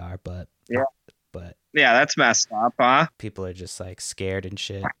true they are, but yeah, that's messed up, huh? people are just like scared and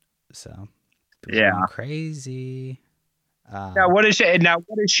shit. So Yeah. going crazy. What is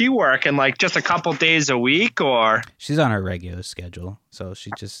she working? Like just a couple days a week, or? She's on her regular schedule, so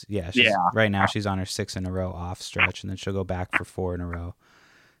right now she's on her 6 in a row off stretch, and then she'll go back for 4 in a row.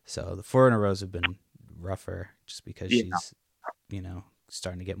 So the 4 in a rows have been rougher just because she's,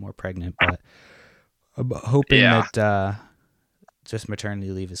 starting to get more pregnant. But I'm hoping that just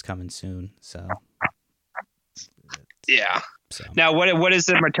maternity leave is coming soon. So yeah. So. Now, what is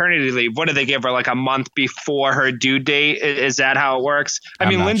the maternity leave? What do they give her, like a month before her due date? Is that how it works? I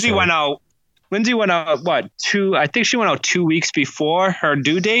mean, Lindsay went out. What, 2? I think she went out 2 weeks before her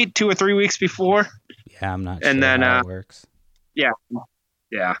due date, 2 or 3 weeks before. Yeah, I'm not sure how it works. Yeah.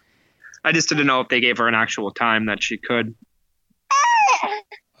 Yeah. I just didn't know if they gave her an actual time that she could.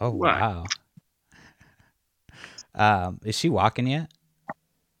 Oh, wow. Is she walking yet?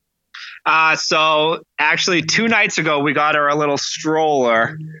 So actually 2 nights ago, we got her a little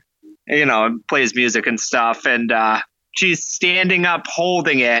stroller, and plays music and stuff. And she's standing up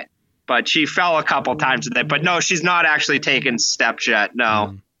holding it, but she fell a couple times with it. But no, she's not actually taking steps yet.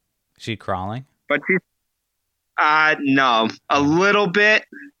 No. She crawling? But she's, no, a little bit,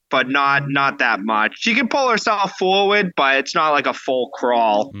 but not that much. She can pull herself forward, but it's not like a full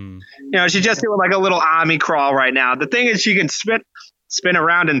crawl. She's just doing like a little army crawl right now. The thing is she can spin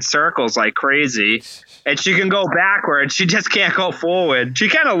around in circles like crazy, and she can go backwards. She just can't go forward. She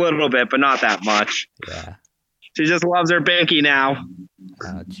can a little bit, but not that much. Yeah. She just loves her binky now.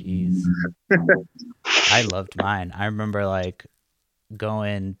 Oh, jeez. I loved mine. I remember like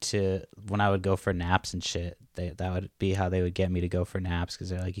going to when I would go for naps and shit. That would be how they would get me to go for naps because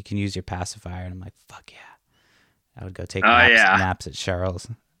they're like, you can use your pacifier, and I'm like, fuck yeah. I would go take naps at Cheryl's.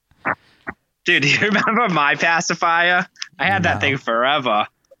 Dude, do you remember my pacifier? I had that thing forever.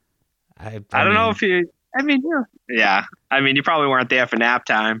 I don't know if you. I mean, yeah. I mean, you probably weren't there for nap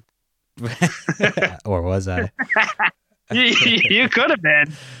time. Or was I? You could have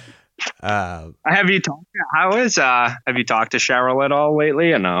been. Have you talked? Have you talked to Cheryl at all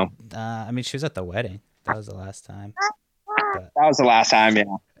lately, or no? I mean, she was at the wedding. That was the last time. That was the last time, yeah.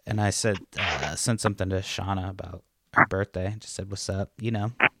 And I said, sent something to Shauna about her birthday. Just said, "What's up?" Yeah.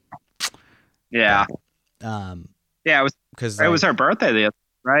 But, yeah, it was because it was her birthday,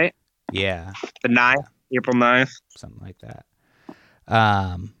 right? Yeah. The 9th, April 9th. Something like that.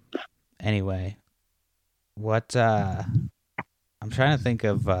 Anyway, What I'm trying to think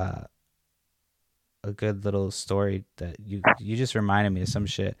of a good little story that you just reminded me of some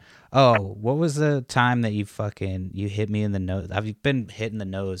shit. Oh, what was the time that you hit me in the nose? I've been hit in the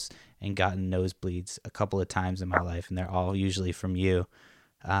nose and gotten nosebleeds a couple of times in my life, and they're all usually from you.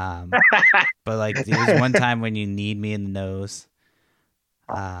 But like it was one time when you kneed me in the nose.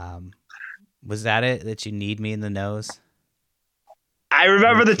 Was that it? That you kneed me in the nose? I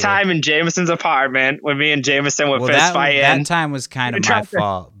remember the time in Jameson's apartment when me and Jameson were fist fighting. That time was kind of my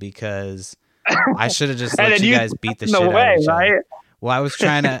fault because I should have just let you guys beat the shit out of each other. Well,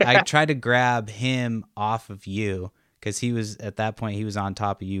 I tried to grab him off of you because he was at that point he was on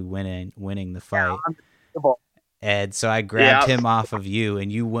top of you winning the fight. And so I grabbed him off of you,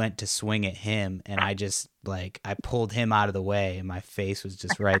 and you went to swing at him, and I just I pulled him out of the way, and my face was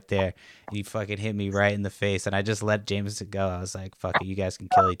just right there. And you fucking hit me right in the face, and I just let Jameson go. I was like, "Fuck it, you guys can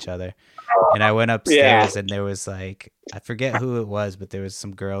kill each other." And I went upstairs, and there was I forget who it was, but there was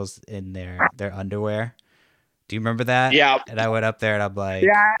some girls in their underwear. Do you remember that? Yeah. And I went up there, and I'm like,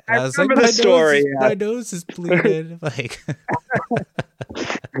 I was remember the story. My nose is bleeding.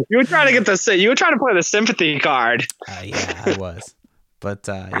 You were trying to you were trying to play the sympathy card. Yeah, I was. But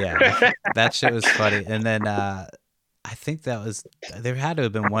yeah, that shit was funny. And then I think there had to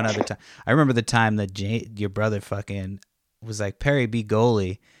have been one other time. I remember the time that your brother fucking was like, "Perry, be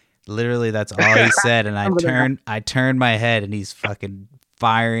goalie." Literally, that's all he said. And I turned my head, and he's fucking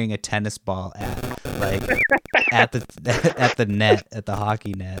firing a tennis ball at the net, at the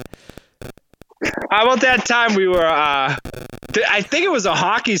hockey net. How about that time we were, I think it was a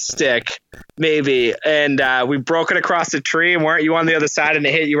hockey stick, maybe, and we broke it across the tree, and weren't you on the other side, and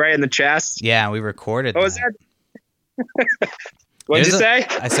it hit you right in the chest? Yeah, we recorded What was that? What'd you say?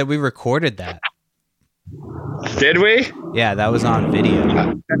 I said we recorded that. Did we? Yeah, that was on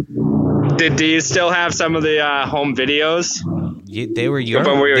video. Do you still have some of the home videos? They were your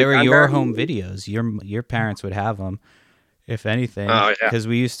home videos. Your parents would have them. If anything, because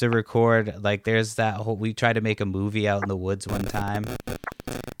we used to record, there's that whole, we tried to make a movie out in the woods one time,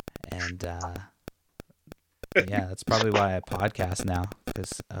 and yeah, that's probably why I podcast now,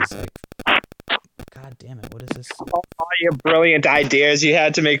 because I was like, God damn it, what is this? All your brilliant ideas you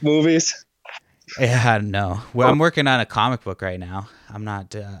had to make movies. Yeah, no. Well, I'm working on a comic book right now. I'm not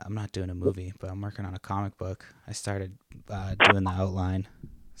doing a movie, but I'm working on a comic book. I started doing the outline,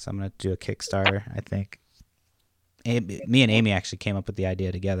 so I'm gonna do a Kickstarter, I think. Me and Amy actually came up with the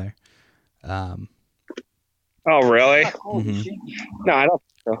idea together. Oh, really? Mm-hmm. No, I don't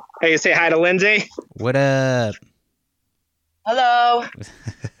think so. Hey, say hi to Lindsay. What up? Hello.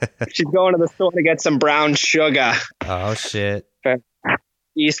 She's going to the store to get some brown sugar. Oh, shit. For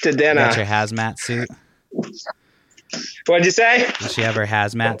Easter dinner. Got your hazmat suit? What'd you say? Does she have her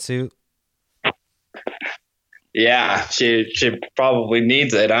hazmat suit? Yeah, she probably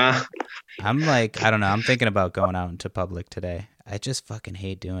needs it, huh? I'm I don't know. I'm thinking about going out into public today. I just fucking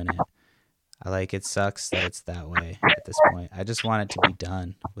hate doing it. It sucks that it's that way at this point. I just want it to be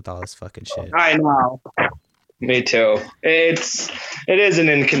done with all this fucking shit. I know. Me too. It is an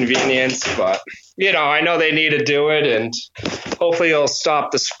inconvenience, but I know they need to do it, and hopefully it'll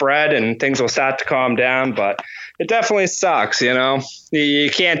stop the spread and things will start to calm down. But it definitely sucks.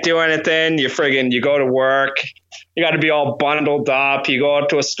 You can't do anything. You go to work. You got to be all bundled up. You go out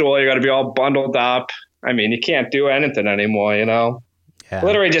to a store, you got to be all bundled up. I mean, you can't do anything anymore, Yeah.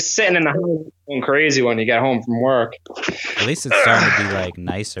 Literally just sitting in the house going crazy when you get home from work. At least it's starting to be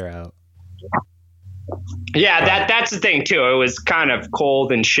nicer out. Yeah, that's the thing too. It was kind of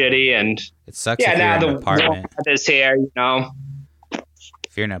cold and shitty, and it sucks. Yeah, if now you're in an apartment. Is here,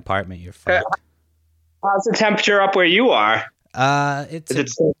 If you're in an apartment, you're fucked. How's the temperature up where you are?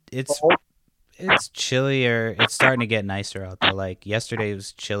 It's chillier. It's starting to get nicer out there. Yesterday it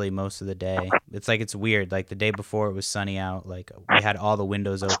was chilly most of the day. It's weird. The day before it was sunny out. We had all the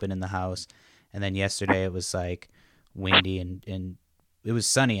windows open in the house, and then yesterday it was windy and it was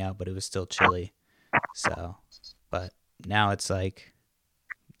sunny out, but it was still chilly. So, but now it's it's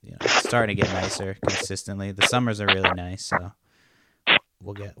starting to get nicer consistently. The summers are really nice, so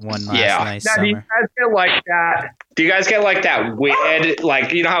we'll get one last nice summer. Do you guys get that? Do you guys get that weird,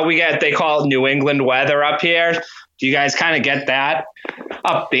 how they call it New England weather up here? Do you guys kind of get that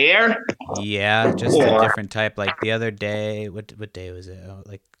up there? Yeah, just a different type. The other day, what day was it?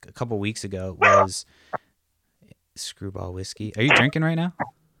 A couple weeks ago was Screwball whiskey. Are you drinking right now?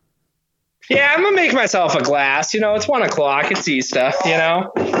 Yeah, I'm gonna make myself a glass. It's 1:00. It's Easter.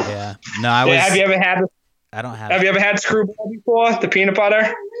 Yeah. No, I was. Have you ever had? I don't have. Have you ever had Screwball before? The peanut butter.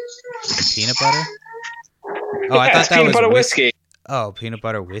 The peanut butter? Oh, I thought that peanut was butter whiskey. Oh, peanut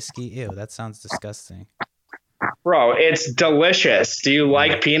butter whiskey. Ew, that sounds disgusting. Bro, it's delicious. Do you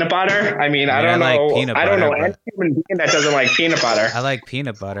like peanut butter? I mean, I don't I like know. peanut I don't know butter, any human being that doesn't like peanut butter. I like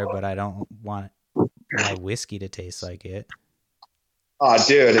peanut butter, but I don't want my whiskey to taste like it. Oh,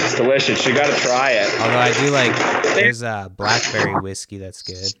 dude, it's delicious. You got to try it. Although I do like, there's a blackberry whiskey that's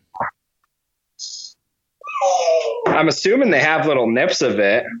good. I'm assuming they have little nips of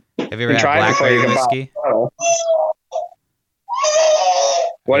it. Have you ever had blackberry whiskey?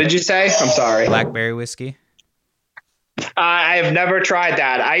 What did you say? I'm sorry. Blackberry whiskey? I have never tried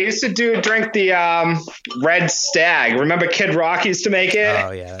that. I used to drink the Red Stag. Remember Kid Rock used to make it?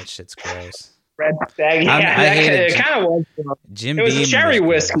 Oh yeah, that shit's gross. Red Stag. Yeah, I hated it kind of was. Jim It was Beam cherry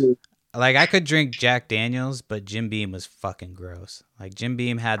was whiskey. like I could drink Jack Daniels, but Jim Beam was fucking gross. Like Jim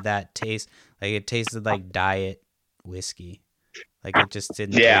Beam had that taste, like it tasted like diet whiskey. Like it just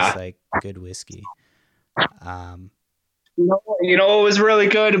didn't taste like good whiskey. You know what was really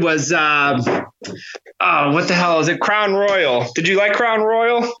good was what the hell is it? Crown Royal. Did you like Crown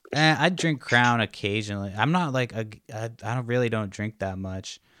Royal? I drink Crown occasionally. I'm not like I don't drink that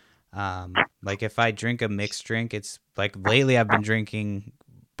much. Like if I drink a mixed drink, it's like lately I've been drinking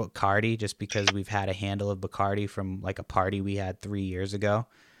Bacardi just because we've had a handle of Bacardi from like a party we had 3 years ago.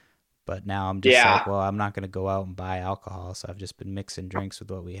 But now I'm just like, well, I'm not going to go out and buy alcohol, so I've just been mixing drinks with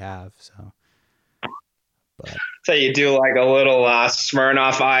what we have. So you do like a little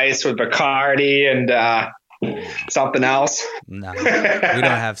Smirnoff Ice with Bacardi and something else? No, we don't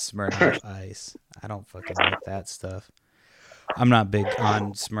have Smirnoff Ice. I don't fucking like that stuff. I'm not big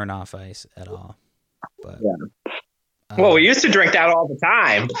on Smirnoff Ice at all. But well, we used to drink that all the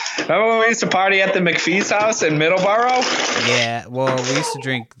time. Remember when we used to party at the McPhee's house in Middleborough? Yeah, well, we used to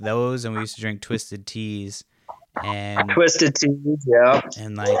drink those, and we used to drink Twisted Teas. And Twisted Teas, yeah.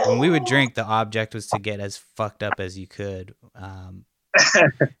 And like when we would drink, the object was to get as fucked up as you could.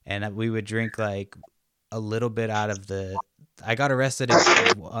 And we would drink like a little bit out of the. I got arrested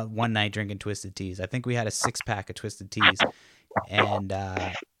one night drinking Twisted Teas. I think we had a 6-pack of Twisted Teas, and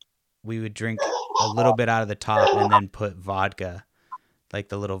we would drink a little bit out of the top and then put vodka, like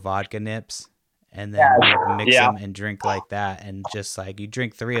the little vodka nips, and then we would mix them and drink like that. And just like you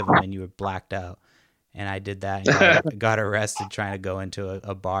drink 3 of them and you were blacked out. And I did that and got arrested trying to go into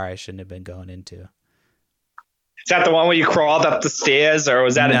a bar I shouldn't have been going into. Is that the one where you crawled up the stairs, or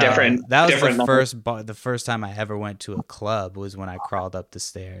was that a different? That was different the first time I ever went to a club was when I crawled up the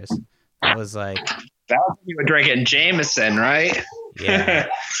stairs. That was like that was when you were drinking Jameson, right? Yeah.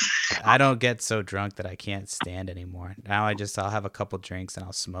 I don't get so drunk that I can't stand anymore. Now I'll have a couple drinks and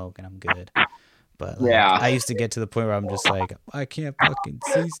I'll smoke and I'm good. But like, I used to get to the point where I'm just like, I can't fucking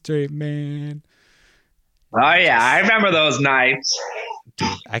see straight, man. Oh yeah, I remember those nights. Dude,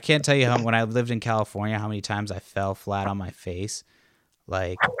 I can't tell you when I lived in California, how many times I fell flat on my face.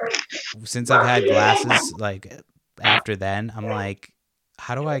 Like, since I've had glasses, like, after then, I'm like,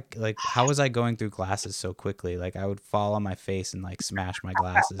 how was I going through glasses so quickly? Like, I would fall on my face and, like, smash my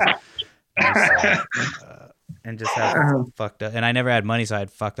glasses. And just have fucked up. And I never had money, so I had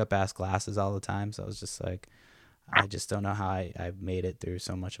fucked up ass glasses all the time. So I was just like, I just don't know how I made it through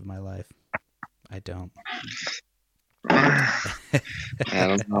so much of my life. I don't. I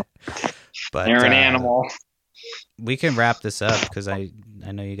don't know. But you're an animal. We can wrap this up because I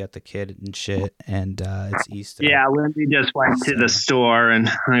know you got the kid and shit, and it's Easter. Yeah, Lindsay just went to the store, and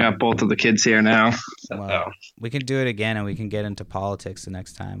I got both of the kids here now. Well, we can do it again, and we can get into politics the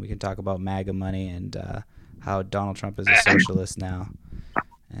next time. We can talk about MAGA money and how Donald Trump is a socialist now.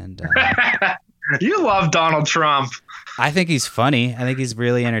 And you love Donald Trump. I think he's funny. I think he's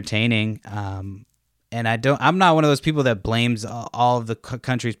really entertaining. And I'm not one of those people that blames all of the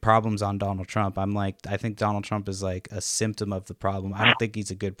country's problems on Donald Trump. I think Donald Trump is like a symptom of the problem. I don't think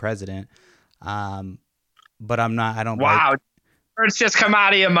he's a good president. But I don't. Wow. Words just come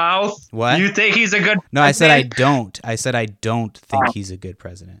out of your mouth. What? You think he's a good president? No, I said I don't. I said I don't think he's a good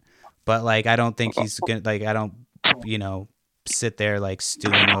president. But like, I don't think he's gonna, like, I don't, sit there like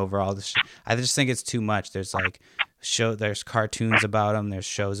stewing over all this shit. I just think it's too much. There's like there's cartoons about him, there's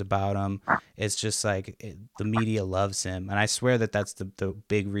shows about him. It's just like the media loves him, and I swear that's the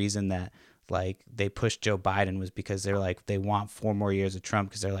big reason that like they pushed Joe Biden was because they're like they want 4 more years of Trump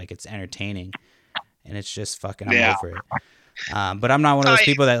because they're like it's entertaining, and it's just fucking I'm over it. But I'm not one of those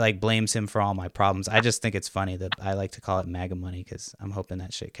people that like blames him for all my problems. I just think it's funny that I like to call it MAGA money because I'm hoping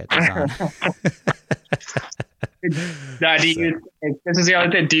that shit catches on. Now, this is the other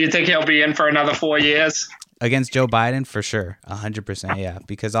thing. Do you think he'll be in for another 4 years? Against Joe Biden, for sure. 100%, yeah.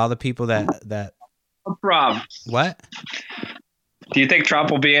 Because all the people that Trump. What? Do you think Trump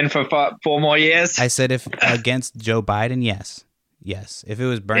will be in for 4 more years? I said if against Joe Biden, yes. Yes. If it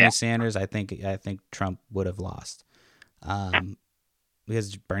was Bernie Sanders, I think Trump would have lost.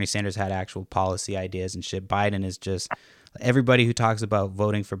 Because Bernie Sanders had actual policy ideas and shit. Biden is just, everybody who talks about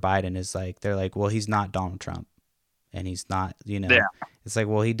voting for Biden is like, they're like, well, he's not Donald Trump. And he's not, it's like,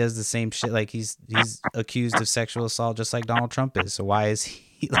 well, he does the same shit. Like he's accused of sexual assault just like Donald Trump is. So why is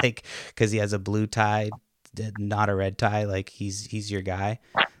he like, because he has a blue tie, not a red tie, like he's your guy.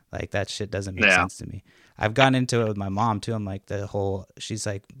 Like that shit doesn't make sense to me. I've gotten into it with my mom too. I'm like she's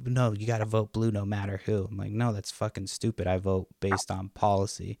like, no, you got to vote blue no matter who. I'm like, no, that's fucking stupid. I vote based on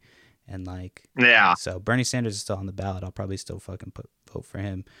policy. And like, so Bernie Sanders is still on the ballot. I'll probably still fucking vote for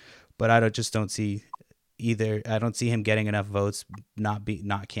him. But I don't see him getting enough votes, not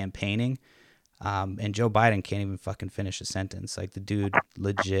campaigning. And Joe Biden can't even fucking finish a sentence. Like the dude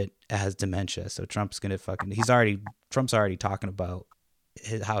legit has dementia. So Trump's going to Trump's already talking about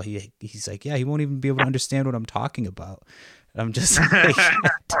how he's like, yeah, he won't even be able to understand what I'm talking about. And I'm just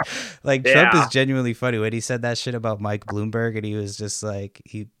like Trump is genuinely funny when he said that shit about Mike Bloomberg, and he was just like,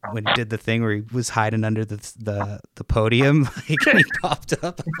 when he did the thing where he was hiding under the podium, like when he popped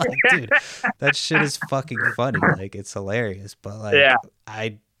up, I'm like, dude, that shit is fucking funny. Like it's hilarious, but like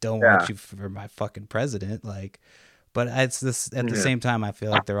I don't want you for my fucking president. Like, but it's this at the same time, I feel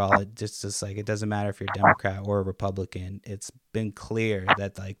like they're all just like, it doesn't matter if you're a Democrat or a Republican. It's been clear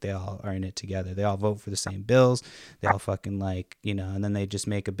that like they all are in it together. They all vote for the same bills. They all fucking like, and then they just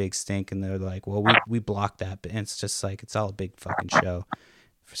make a big stink and they're like, well, we blocked that. And it's just like, it's all a big fucking show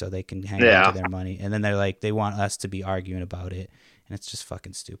so they can hang on to their money. And then they're like, they want us to be arguing about it. And it's just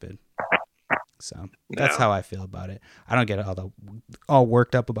fucking stupid. So that's how I feel about it. I don't get all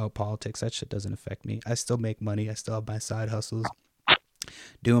worked up about politics. That shit doesn't affect me. I still make money. I still have my side hustles,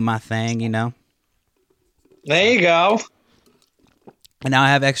 doing my thing, There you go. And now I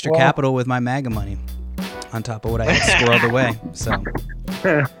have extra capital with my MAGA money on top of what I had squirreled away. So,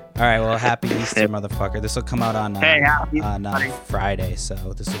 all right. Well, happy Easter, motherfucker. This will come out on Friday. So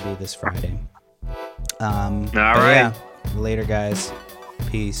this will be this Friday. All right. Yeah, later, guys.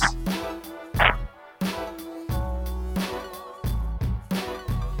 Peace.